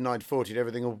what we did in 1940 and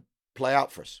everything will play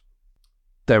out for us.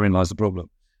 Therein lies the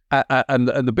problem. And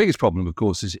the biggest problem, of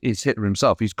course, is Hitler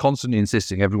himself. He's constantly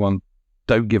insisting everyone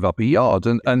don't give up a yard,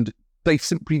 and they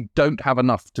simply don't have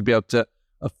enough to be able to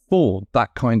afford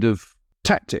that kind of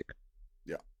tactic.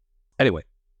 Yeah. Anyway,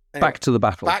 back to the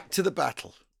battle. So the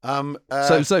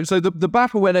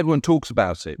battle, when everyone talks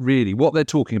about it, really, what they're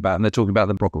talking about, and they're talking about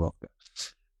the Prokhorovka.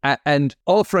 And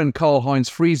our friend Karl-Heinz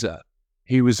Frieser,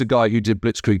 he was the guy who did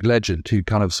Blitzkrieg Legend, who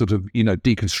kind of sort of,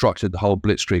 deconstructed the whole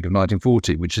Blitzkrieg of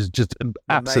 1940, which is just an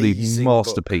absolute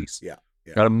masterpiece. Yeah.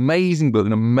 An amazing book,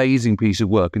 an amazing piece of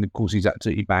work. And of course, he's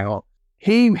absolutely bang on.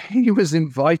 He was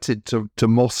invited to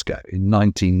Moscow in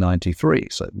 1993.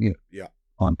 So,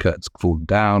 Iron Curtain's fallen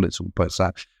down, it's all post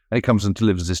that. And he comes and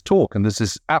delivers this talk. And there's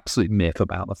this absolute myth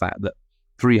about the fact that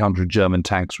 300 German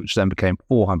tanks, which then became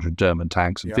 400 German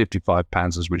tanks, and 55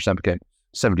 panzers, which then became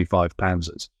 75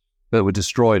 panzers, that were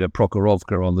destroyed at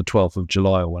Prokhorovka on the 12th of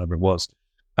July or whatever it was,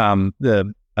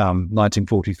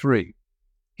 1943.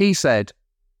 He said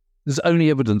there's only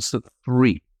evidence that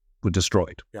 3 were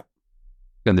destroyed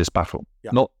in this battle.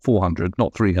 Not 400,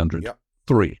 not 300,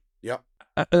 3.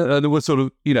 And there were sort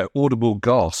of, audible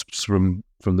gasps from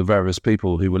the various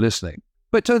people who were listening.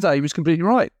 But it turns out he was completely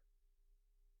right.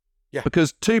 Yeah.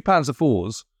 Because 2 Panzer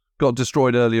IVs got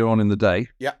destroyed earlier on in the day.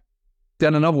 Yeah.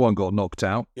 Then another one got knocked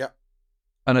out. Yeah.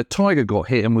 And a Tiger got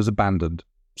hit and was abandoned.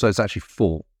 So it's actually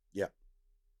 4. Yeah.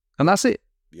 And that's it.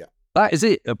 Yeah. That is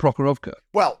it at Prokhorovka.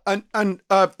 But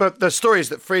the story is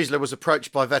that Friesler was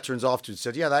approached by veterans afterwards and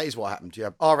said, yeah, that is what happened.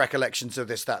 Yeah. Our recollections of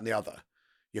this, that, and the other.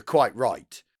 You're quite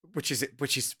right. Which is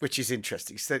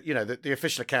interesting. So, the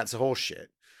official accounts are horse shit.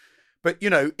 But,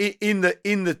 in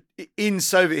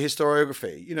Soviet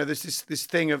historiography, there's this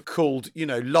thing called,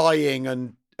 lying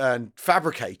and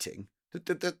fabricating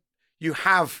that you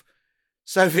have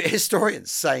Soviet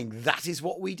historians saying that is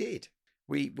what we did.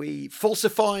 We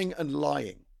falsifying and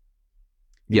lying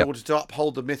in order to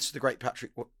uphold the myths of the Great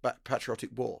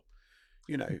Patriotic War.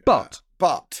 But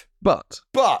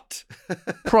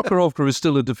Prokhorovka is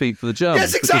still a defeat for the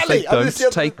Germans. Yes, exactly. Because they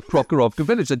don't take Prokhorovka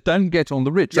village. They don't get on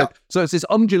the ridge. Yeah. So it's this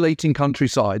undulating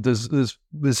countryside. There's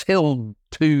hill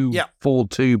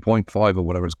 242.5 or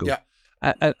whatever it's called. Yeah.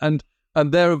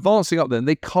 And they're advancing up there, and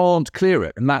they can't clear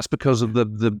it, and that's because of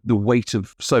the weight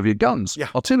of Soviet guns,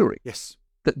 artillery. Yes.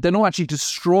 they're not actually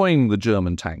destroying the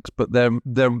German tanks, but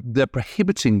they're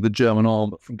prohibiting the German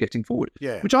armour from getting forward.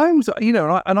 Yeah. Which I always,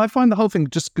 and I find the whole thing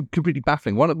just completely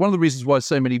baffling. One of the reasons why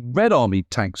so many Red Army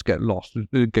tanks get lost,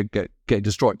 get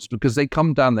destroyed, is because they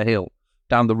come down the hill,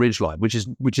 down the ridgeline,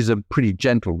 which is a pretty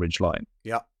gentle ridgeline.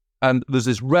 Yeah. And there's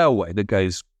this railway that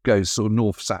goes sort of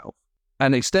north-south.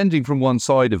 And extending from one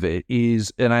side of it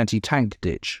is an anti-tank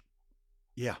ditch.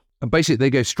 Yeah. And basically they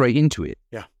go straight into it.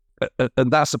 Yeah.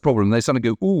 And that's the problem. They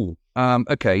suddenly go,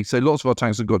 okay, so lots of our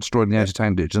tanks have got destroyed in the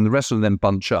anti-tank ditch, and the rest of them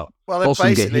bunch up. Well, they're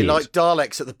basically like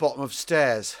Daleks at the bottom of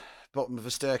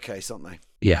a staircase, aren't they?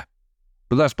 Yeah.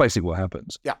 But that's basically what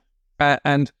happens. Yeah.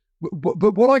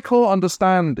 But what I can't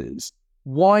understand is,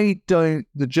 why don't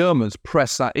the Germans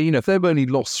press that? If they've only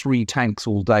lost 3 tanks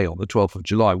all day on the 12th of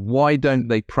July, why don't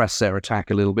they press their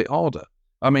attack a little bit harder?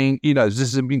 I mean, this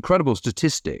is an incredible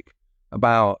statistic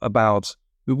about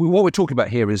what we're talking about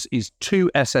here is 2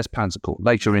 SS Panzercorps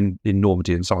later in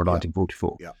Normandy in summer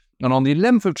 1944. Yeah. And on the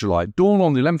 11th of July,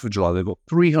 they've got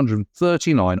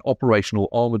 339 operational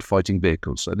armoured fighting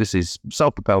vehicles. So this is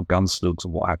self-propelled guns, slugs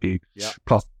and what have you,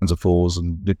 plus Panzer IVs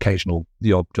and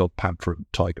the odd Panther and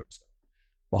Tiger.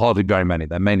 Well, hardly very many.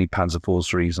 They're mainly Panzer IVs,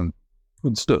 3s and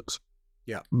Stugs.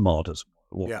 Yeah. Marders.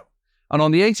 Yeah. And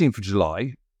on the 18th of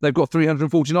July, they've got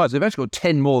 349. So they've actually got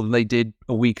 10 more than they did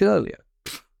a week earlier.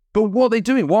 But what are they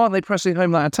doing? Why aren't they pressing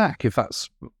home that attack? If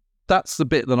that's the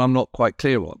bit that I'm not quite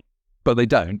clear on. But they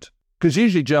don't. Because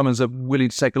usually Germans are willing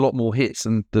to take a lot more hits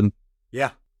than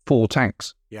 4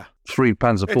 tanks. Yeah. 3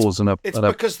 Panzer IVs and a... It's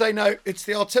because they know it's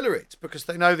the artillery. It's because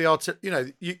they know the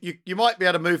artillery. You might be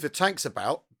able to move the tanks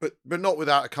about, but not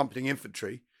without accompanying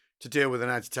infantry to deal with an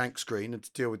anti-tank screen and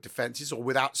to deal with defences, or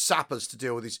without sappers to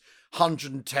deal with these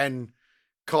 110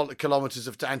 kilometres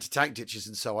of anti-tank ditches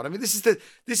and so on. I mean, this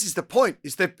is the point.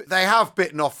 Is that they have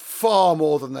bitten off far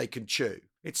more than they can chew.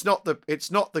 It's not the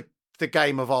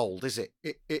game of old, is it?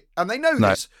 And they know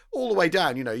this all the way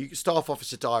down. Staff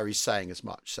officer diaries saying as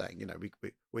much, saying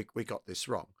we got this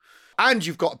wrong. And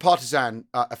you've got a partisan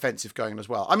offensive going on as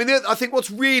well. I mean, I think what's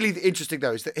really interesting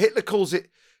though is that Hitler calls it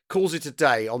a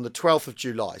day on the 12th of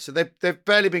July. So they've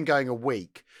barely been going a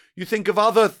week. You think of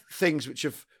other things which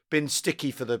have been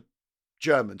sticky for the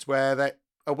Germans, where they're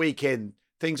a week in,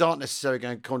 things aren't necessarily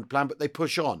going according to plan, but they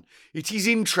push on. It is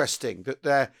interesting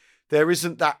that there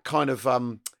isn't that kind of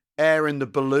air in the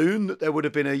balloon that there would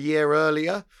have been a year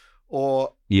earlier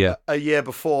or a year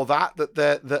before that.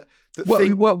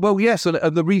 Yes,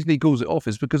 and the reason he calls it off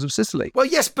is because of Sicily. Well,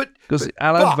 yes, because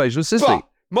Allied invasion of Sicily. But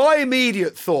my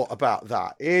immediate thought about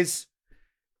that is,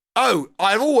 I've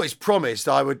always promised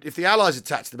I would, if the Allies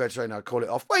attacked the Mediterranean, I'd call it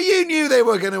off. Well, you knew they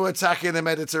were going to attack in the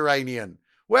Mediterranean.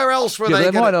 Where else were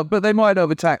they going to? But they might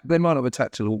have attacked. They might have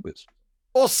attacked till August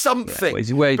or something.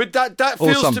 But that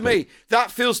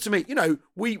feels to me.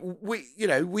 We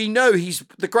know he's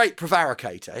the great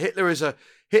prevaricator. Hitler's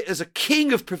a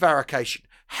king of prevarication.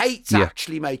 Hates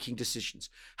actually making decisions.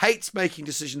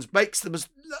 Makes them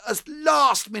as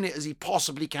last minute as he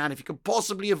possibly can. If he can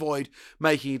possibly avoid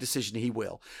making a decision, he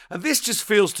will. And this just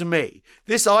feels to me,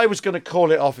 I was going to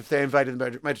call it off if they invaded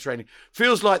the Mediterranean,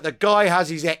 feels like the guy has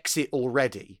his exit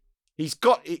already. He's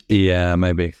got...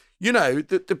 maybe.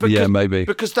 Maybe.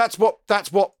 Because that's what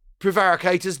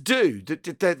prevaricators do.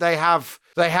 They have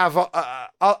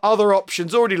other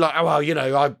options already. Like,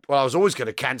 I was always going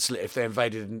to cancel it if they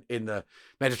invaded in the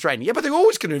Mediterranean. Yeah, but they're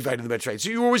always going to invade in the Mediterranean, so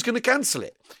you're always going to cancel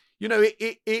it.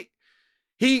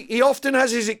 He often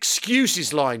has his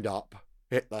excuses lined up,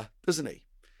 Hitler, doesn't he?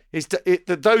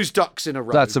 Those ducks in a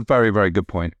row. That's a very, very good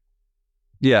point.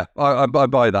 Yeah, I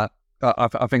buy that.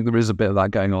 I think there is a bit of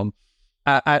that going on.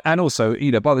 And also,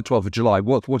 by the 12th of July,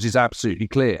 what is absolutely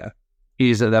clear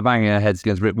is that they're banging their heads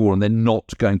against brick wall and they're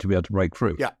not going to be able to break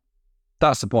through. Yeah.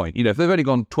 That's the point. If they've only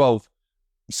gone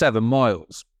 7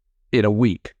 miles in a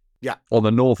week on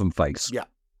the northern face,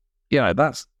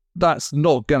 that's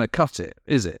not going to cut it,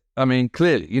 is it? I mean,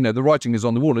 clearly, the writing is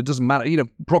on the wall. It doesn't matter.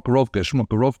 Prokhorovka,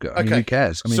 Shmokorovka. I mean, who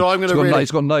cares? I mean, so I'm going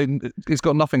to it's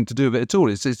got nothing to do with it at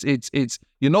all. It's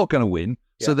you're not going to win,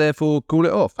 so therefore call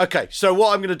it off. Okay, so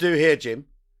what I'm going to do here, Jim,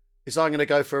 is I'm going to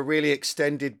go for a really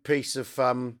extended piece of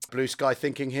blue sky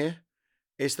thinking here,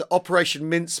 is that Operation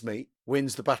Mincemeat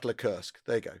wins the Battle of Kursk.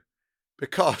 There you go.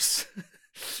 Because...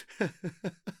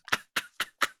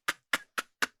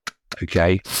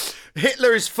 Okay.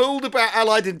 Hitler is fooled about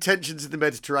Allied intentions in the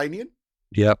Mediterranean.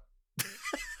 Yep.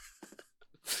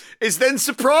 Is then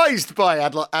surprised by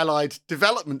Allied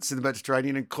developments in the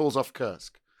Mediterranean and calls off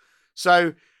Kursk.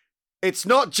 So it's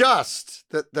not just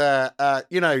that they're,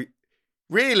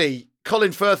 really,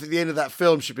 Colin Firth at the end of that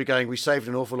film should be going, we saved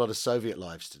an awful lot of Soviet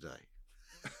lives today.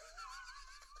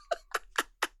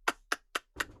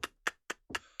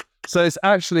 So it's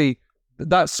actually,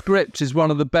 that script is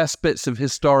one of the best bits of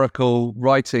historical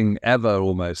writing ever,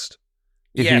 almost.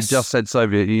 If you just said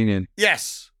Soviet Union.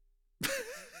 Yes.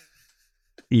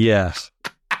 Yes.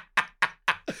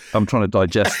 I'm trying to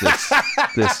digest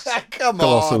this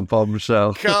colossal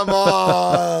bombshell. Come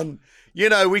on.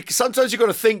 Sometimes you've got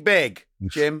to think big,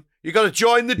 Jim. You've got to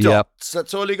join the dots.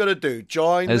 That's all you got to do.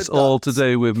 Join the dots. It's all to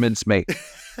do with mincemeat.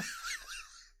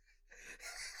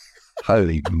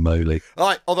 Holy moly!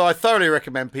 Although I thoroughly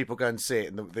recommend people go and see it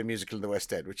in the musical in the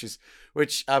West End,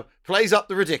 which plays up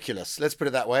the ridiculous. Let's put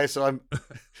it that way. So I'm.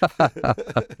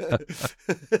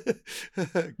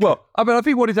 Well, I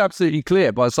think what is absolutely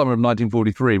clear by the summer of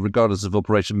 1943, regardless of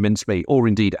Operation Mincemeat, or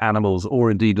indeed Animals, or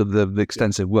indeed the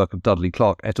extensive work of Dudley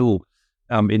Clark et al.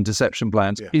 In deception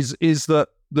plans, is that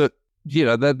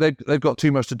they've got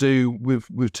too much to do with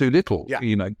too little,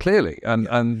 clearly,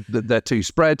 and they're too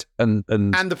spread, and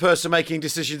the person making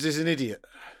decisions is an idiot.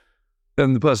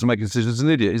 And the person making decisions is an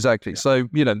idiot, exactly. Yeah. So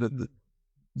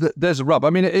there's a rub. I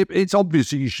mean, it's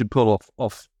obvious you should pull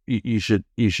off. You should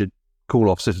call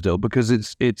off Citadel because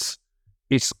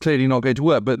it's clearly not going to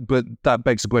work. But that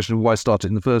begs the question of why start it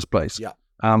in the first place. Yeah.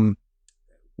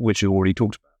 Which you already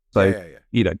talked about. So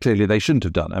clearly they shouldn't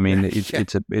have done. I mean, it's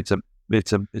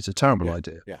a terrible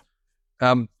idea. Yeah.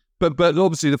 But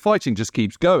obviously the fighting just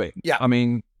keeps going. Yeah. I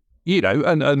mean,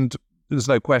 and there's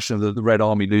no question that the Red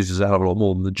Army loses a hell of a lot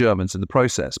more than the Germans in the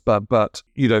process. But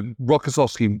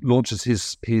Rokossovsky launches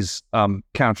his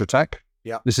counterattack.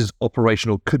 Yeah. This is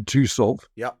Operational Kutuzov.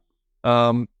 Yeah.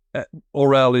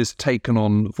 Orel is taken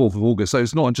on the 4th of August. So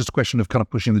it's not just a question of kind of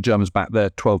pushing the Germans back there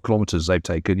 12 kilometers they've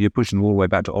taken. You're pushing them all the way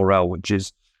back to Orel, which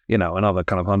is, another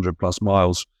kind of 100 plus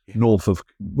miles north of,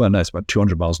 it's about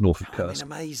 200 miles north of Kursk.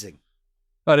 Amazing.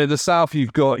 And in the south,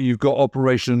 you've got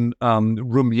Operation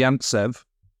Rumyantsev.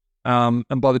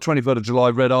 And by the 23rd of July,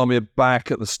 Red Army are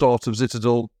back at the start of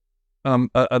Citadel. And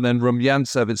then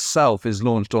Rumyantsev itself is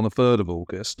launched on the 3rd of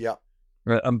August. Yeah.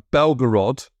 And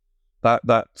Belgorod,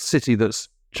 that city that's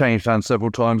changed hands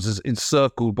several times, is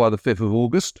encircled by the 5th of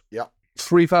August. Yeah.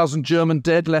 3,000 German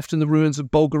dead left in the ruins of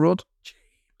Belgorod.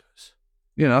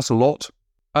 That's a lot.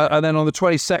 And then on the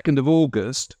 22nd of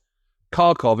August,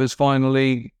 Kharkov is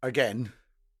finally... Again.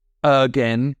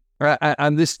 And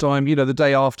this time, the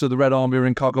day after the Red Army are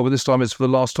in Kharkov, but this time it's for the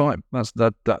last time.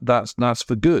 That's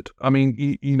for good. I mean,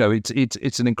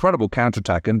 it's an incredible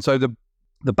counterattack. And so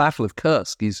the Battle of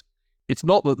Kursk it's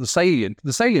not that the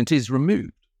salient is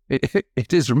removed.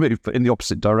 It is removed, but in the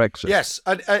opposite direction. Yes,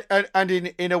 and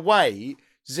in a way,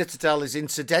 Citadel is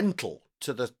incidental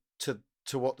to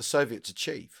what the Soviets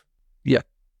achieve. Yeah,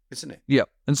 isn't it? Yeah,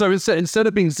 and so instead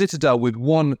of being Citadel with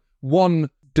one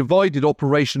divided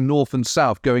operation north and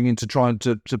south going into trying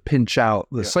to pinch out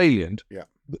the salient,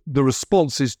 the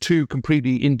response is two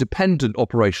completely independent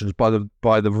operations by the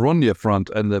Voronezh front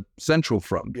and the Central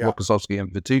Front, Rokossovsky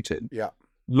and Vatutin,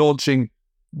 launching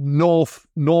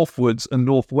northwards and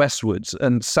northwestwards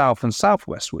and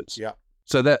southwestwards. Yeah.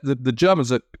 So that the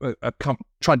Germans are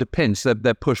trying to pinch.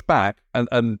 They're pushed back,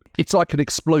 and it's like an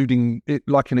exploding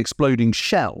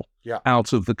shell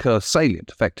out of the Kursk salient.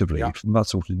 Effectively,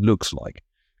 that's what it looks like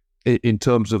in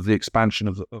terms of the expansion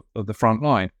of the front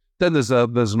line. Then there's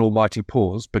an almighty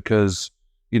pause because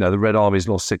the Red Army's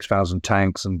lost 6,000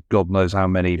 tanks and God knows how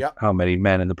many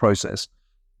men in the process.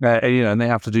 And they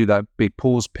have to do that big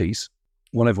pause piece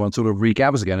when everyone sort of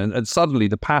regathers again. And suddenly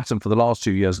the pattern for the last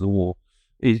 2 years of the war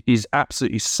is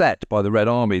absolutely set by the Red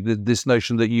Army. This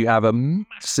notion that you have a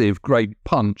massive, great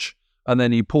punch and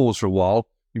then you pause for a while,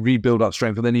 you rebuild up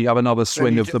strength, and then you have another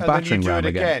swing of the battering ram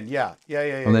again. Yeah.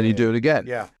 And then you do it again.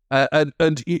 Yeah. And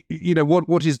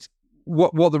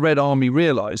what the Red Army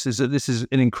realised is that this is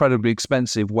an incredibly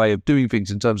expensive way of doing things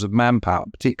in terms of manpower,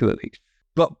 particularly.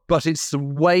 But it's the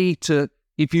way to,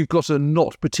 if you've got a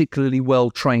not particularly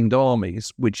well-trained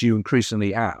armies, which you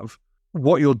increasingly have,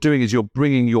 what you're doing is you're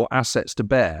bringing your assets to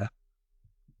bear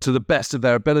to the best of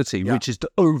their ability, which is to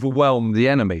overwhelm the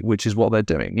enemy, which is what they're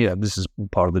doing. This is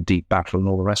part of the deep battle and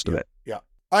all the rest of it. Yeah.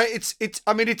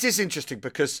 It is interesting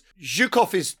because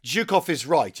Zhukov is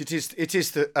right. It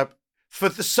is for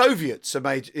the Soviets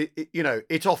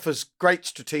it offers great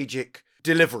strategic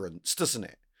deliverance, doesn't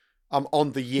it?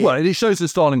 On the year. Well, it shows that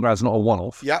Stalingrad's not a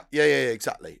one-off. Yeah,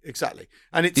 exactly.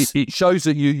 And it shows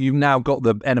that you've now got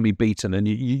the enemy beaten, and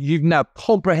you've now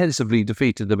comprehensively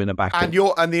defeated them in a battle.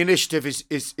 And the initiative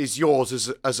is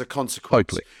yours as a consequence.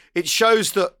 Totally. It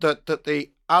shows that the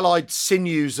Allied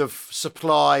sinews of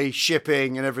supply,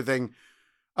 shipping, and everything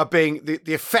are being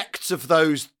the effects of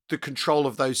the control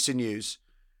of those sinews,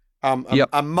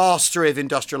 a mastery of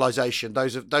industrialization.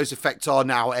 Those effects are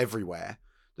now everywhere.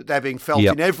 that they're being felt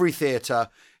in every theatre,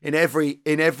 in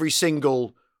every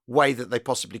single way that they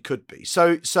possibly could be.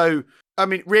 So I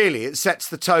mean, really, it sets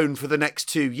the tone for the next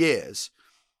 2 years.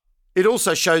 It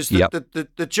also shows that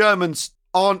the Germans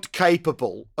aren't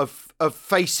capable of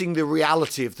facing the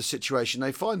reality of the situation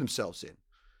they find themselves in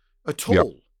at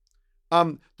all.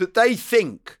 That they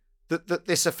think that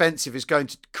this offensive is going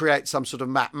to create some sort of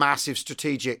massive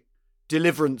strategic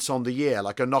deliverance on the year,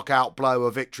 like a knockout blow,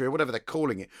 a victory, or whatever they're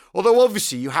calling it. Although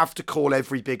obviously you have to call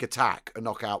every big attack a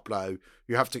knockout blow.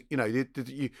 You have to,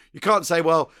 you can't say,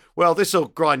 well, this will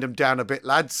grind them down a bit,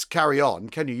 lads. Carry on,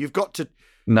 can you? You've got to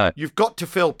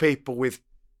fill people with,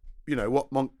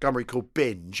 what Montgomery called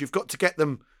binge. You've got to get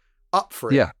them up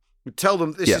for it. Yeah. Tell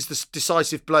them this is the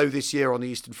decisive blow this year on the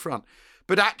Eastern Front.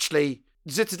 But actually,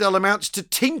 Citadel amounts to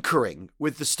tinkering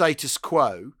with the status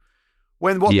quo,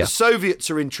 when what the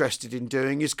Soviets are interested in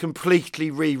doing is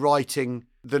completely rewriting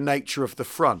the nature of the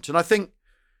front. And I think,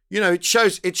 it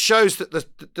shows that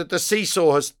the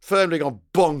seesaw has firmly gone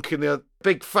bonk, and the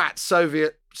big fat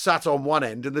Soviet sat on one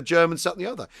end and the Germans sat on the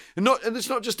other. And it's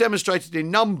not just demonstrated in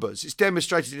numbers, it's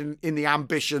demonstrated in the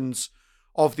ambitions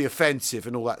of the offensive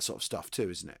and all that sort of stuff too,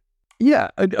 isn't it? Yeah,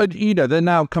 they're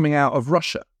now coming out of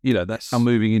Russia. They're now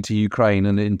moving into Ukraine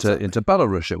and into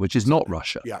Belarus, which is not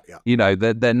Russia. Yeah.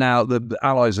 They're now, the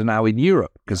allies are now in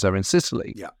Europe because they're in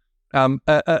Sicily. Yeah.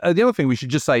 The other thing we should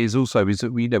just say is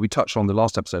that we touched on the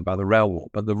last episode about the rail war,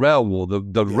 but the rail war,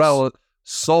 the rail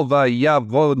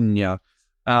Sovyavonya,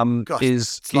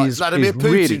 it's like Vladimir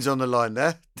Putin's really on the line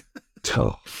there.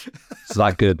 It's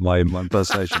that good, my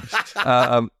impersonation.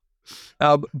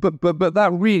 But that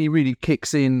really, really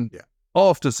kicks in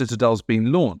after Citadel's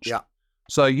been launched. Yeah.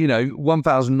 So,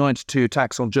 1,092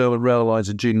 attacks on German rail lines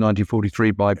in June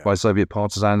 1943 by Soviet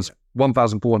partisans,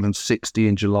 1,460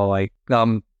 in July,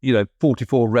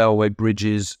 44 railway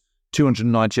bridges,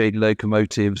 298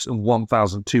 locomotives, and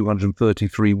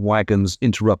 1,233 wagons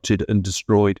interrupted and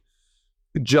destroyed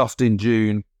just in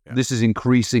June. Yeah. This is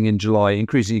increasing in July,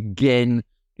 increasing again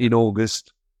in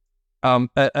August. And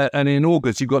in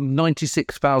August, you've got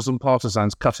 96,000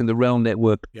 partisans cutting the rail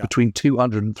network between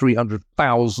 200 and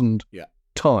 300,000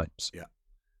 times. Yeah.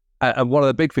 And one of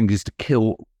the big things is to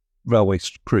kill railway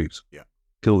crews,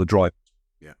 kill the drivers,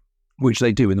 which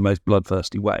they do in the most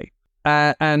bloodthirsty way.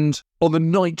 And on the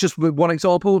night, just one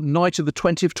example, night of the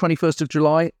 20th, 21st of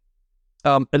July,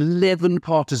 11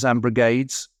 partisan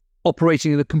brigades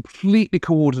operating in a completely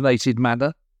coordinated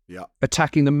manner,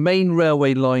 attacking the main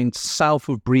railway line south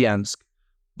of Bryansk,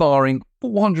 barring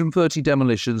 430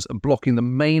 demolitions and blocking the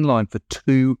main line for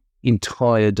 2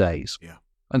 entire days. Yeah.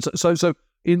 And so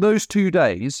in those 2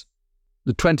 days,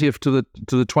 the 20th to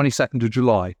the 22nd of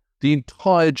July, the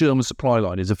entire German supply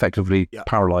line is effectively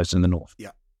paralysed in the north.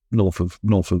 Yeah. North of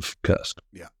Kursk.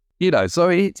 Yeah. So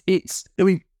it's I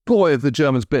mean, boy, have the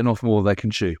Germans bitten off more than they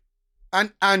can chew.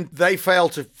 And they fail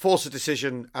to force a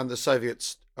decision, and the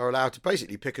Soviets are allowed to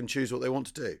basically pick and choose what they want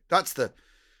to do. That's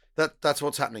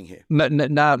what's happening here.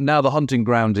 Now the hunting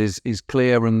ground is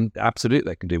clear, and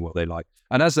absolutely they can do what they like.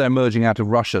 And as they're emerging out of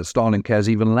Russia, Stalin cares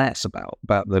even less about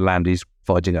the land he's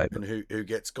fighting over. And who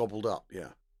gets gobbled up,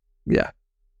 Yeah,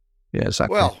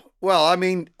 exactly. Well, I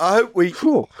mean, I hope we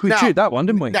chewed that one,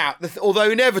 didn't we? Now, although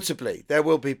inevitably there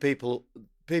will be people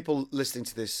listening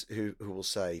to this who will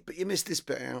say, but you missed this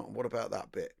bit out, what about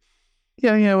that bit?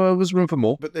 Yeah, well, there's room for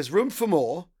more. But there's room for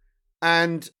more,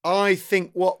 and I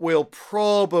think what we'll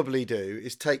probably do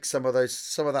is take some of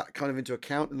that kind of into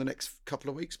account in the next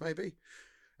couple of weeks, maybe.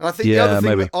 And I think the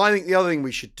other thing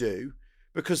we should do,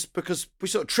 because we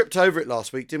sort of tripped over it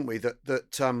last week, didn't we? That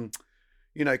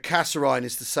Kasserine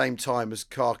is the same time as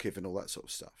Kharkiv and all that sort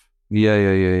of stuff. Yeah.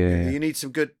 You need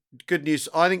some good news.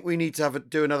 I think we need to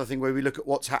do another thing where we look at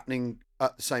what's happening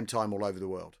at the same time all over the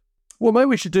world. Well, maybe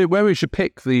we should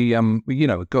pick the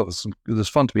there's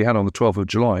fun to be had on the 12th of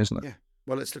July, isn't there? Yeah.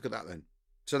 Well, let's look at that then.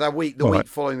 So that week,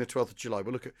 following the 12th of July,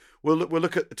 we'll look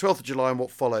at the 12th of July and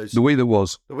what follows. The week that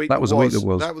was. That was the week that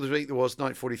was.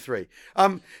 1943.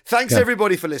 Thanks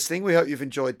everybody for listening. We hope you've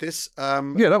enjoyed this. Yeah,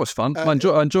 that was fun. I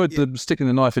enjoyed the sticking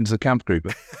the knife into the camp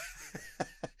grouper.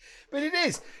 But it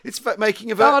is. It's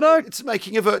making a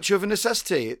virtue of a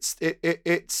necessity.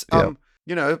 It's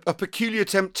a peculiar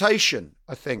temptation,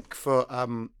 I think, for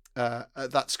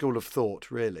that school of thought,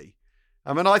 really.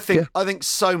 And I think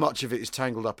so much of it is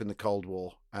tangled up in the Cold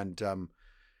War, and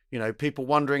people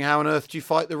wondering how on earth do you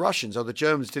fight the Russians? Oh, the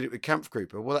Germans did it with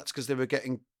Kampfgruppe. Well, that's because they were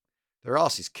getting their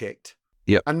asses kicked.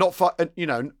 Yeah, and not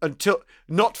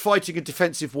fighting a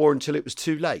defensive war until it was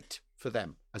too late for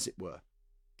them, as it were.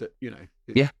 That.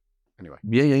 Yeah. Anyway.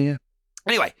 Yeah.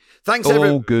 Anyway, thanks All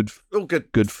everyone. good. All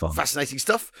good. Good fun. Fascinating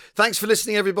stuff. Thanks for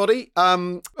listening, everybody.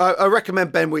 I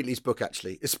recommend Ben Wheatley's book,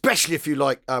 actually, especially if you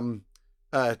like stats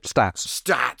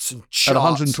and charts. At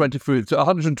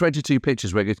 122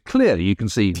 pictures where clearly you can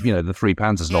see, the 3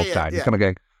 pounds is knocked down. You're kind of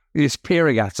going, you're just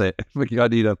peering at it. Thinking, I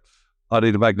need a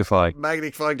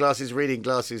magnifying glasses, reading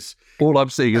glasses. All I'm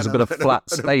seeing is a bit of flat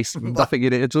space, nothing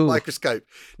in it at all. Microscope.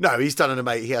 No, he has done an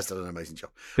amazing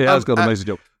job. He has got an amazing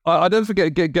job. I don't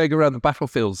forget going around the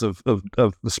battlefields of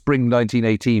the spring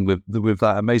 1918 with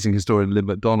that amazing historian Lynn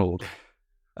MacDonald,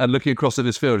 and looking across at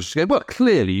this field, just going, well,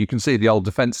 clearly you can see the old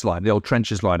defence line, the old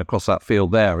trenches line across that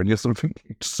field there, and you're sort of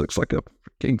thinking, it just looks like a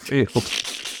freaking field.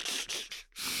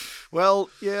 Well,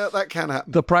 yeah, that can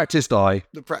happen. The practiced eye.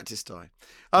 You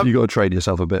got to train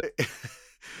yourself a bit.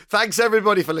 Thanks,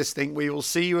 everybody, for listening. We will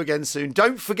see you again soon.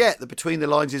 Don't forget that Between the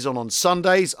Lines is on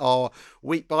Sundays, our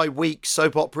week-by-week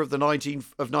soap opera of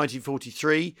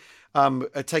 1943,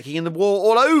 taking in the war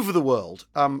all over the world,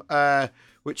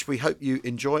 which we hope you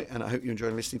enjoy, and I hope you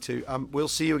enjoy listening to. We'll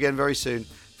see you again very soon.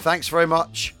 Thanks very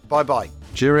much. Bye-bye.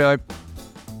 Cheerio.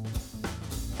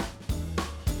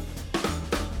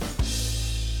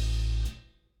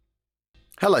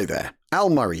 Hello there, Al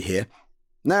Murray here.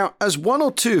 Now, as one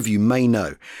or two of you may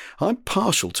know, I'm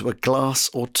partial to a glass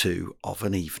or two of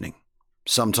an evening.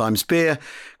 Sometimes beer,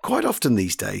 quite often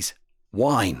these days,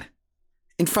 wine.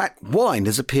 In fact, wine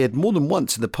has appeared more than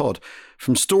once in the pod,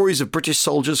 from stories of British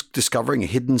soldiers discovering a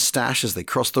hidden stash as they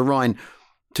crossed the Rhine,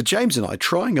 to James and I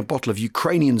trying a bottle of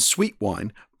Ukrainian sweet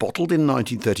wine bottled in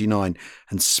 1939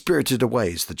 and spirited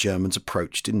away as the Germans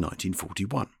approached in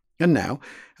 1941. And now,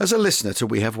 as a listener to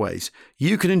We Have Ways,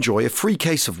 you can enjoy a free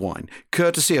case of wine,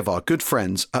 courtesy of our good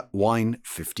friends at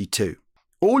Wine52.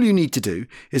 All you need to do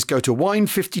is go to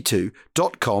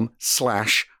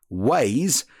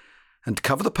wine52.com/ways and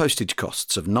cover the postage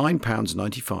costs of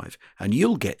 £9.95, and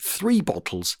you'll get 3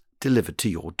 bottles delivered to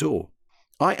your door.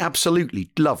 I absolutely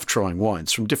love trying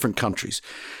wines from different countries,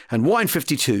 and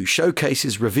Wine52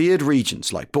 showcases revered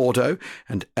regions like Bordeaux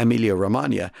and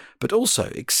Emilia-Romagna, but also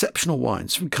exceptional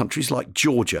wines from countries like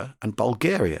Georgia and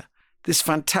Bulgaria. This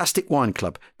fantastic wine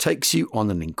club takes you on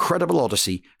an incredible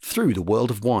odyssey through the world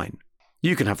of wine.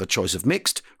 You can have the choice of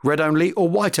mixed, red-only or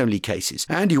white-only cases,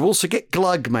 and you also get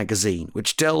Glug magazine,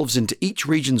 which delves into each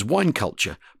region's wine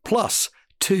culture, plus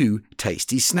 2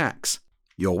 tasty snacks.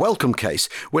 Your welcome case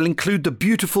will include the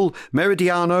beautiful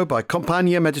Meridiano by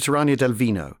Compagnia Mediterranea del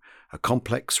Vino, a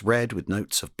complex red with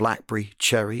notes of blackberry,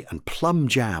 cherry and plum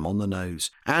jam on the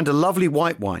nose, and a lovely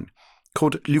white wine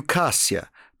called Lucasia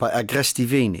by Agresti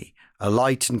Vini, a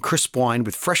light and crisp wine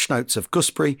with fresh notes of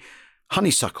gooseberry,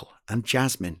 honeysuckle and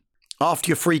jasmine. After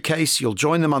your free case, you'll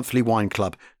join the monthly wine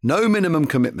club. No minimum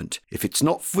commitment. If it's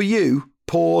not for you,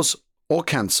 pause or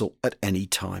cancel at any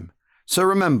time. So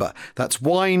remember, that's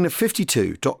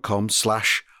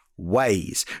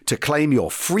wine52.com/ways to claim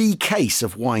your free case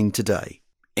of wine today.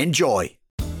 Enjoy.